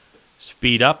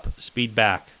 Speed up, speed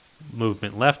back.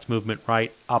 Movement left, movement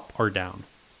right, up or down.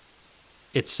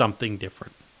 It's something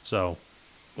different. So,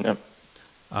 Yep.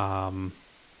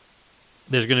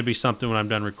 there's going to be something when I'm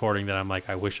done recording that I'm like,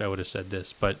 I wish I would have said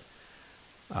this. But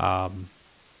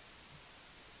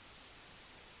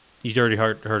you already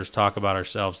heard us talk about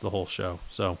ourselves the whole show.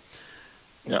 So,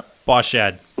 Yeah. Boss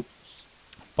Shad.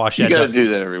 Boss You Shad. got to do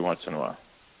that every once in a while.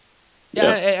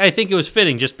 Yeah, I think it was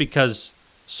fitting just because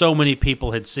so many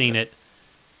people had seen it.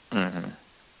 Mm-hmm.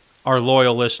 Our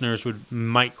loyal listeners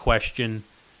might question,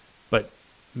 but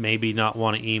maybe not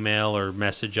want to email or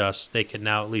message us. They can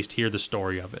now at least hear the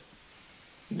story of it.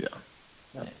 Yeah.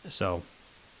 So,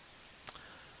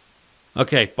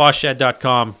 okay,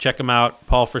 BossShed.com. Check him out.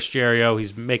 Paul Fristerio.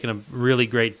 He's making a really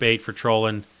great bait for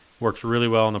trolling. Works really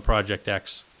well on the Project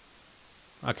X.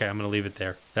 Okay, I'm going to leave it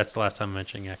there. That's the last time I'm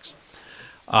mentioning X.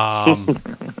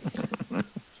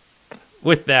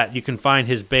 With that, you can find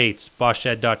his baits,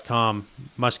 BossShed.com,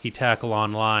 Muskie Tackle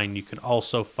online. You can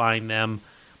also find them,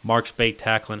 Mark's Bait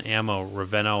Tackle and Ammo,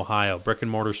 Ravenna, Ohio. Brick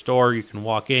and mortar store. You can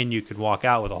walk in, you can walk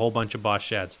out with a whole bunch of Boss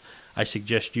Sheds. I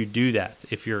suggest you do that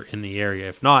if you're in the area.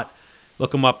 If not,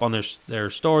 look them up on their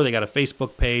store. They got a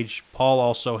Facebook page. Paul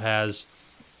also has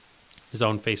his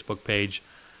own Facebook page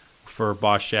for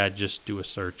Boss Shad. Just do a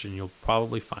search and you'll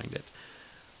probably find it.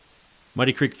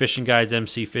 Muddy Creek Fishing Guides,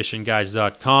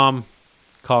 mcfishingguides.com.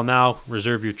 Call now,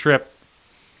 reserve your trip.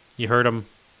 You heard them,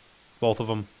 both of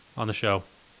them, on the show.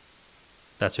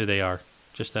 That's who they are.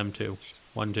 Just them two.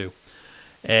 1, 2.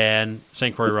 And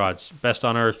St. Croix Rods, best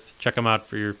on earth. Check them out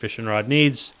for your fishing rod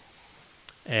needs.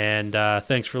 And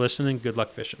thanks for listening. Good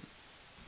luck fishing.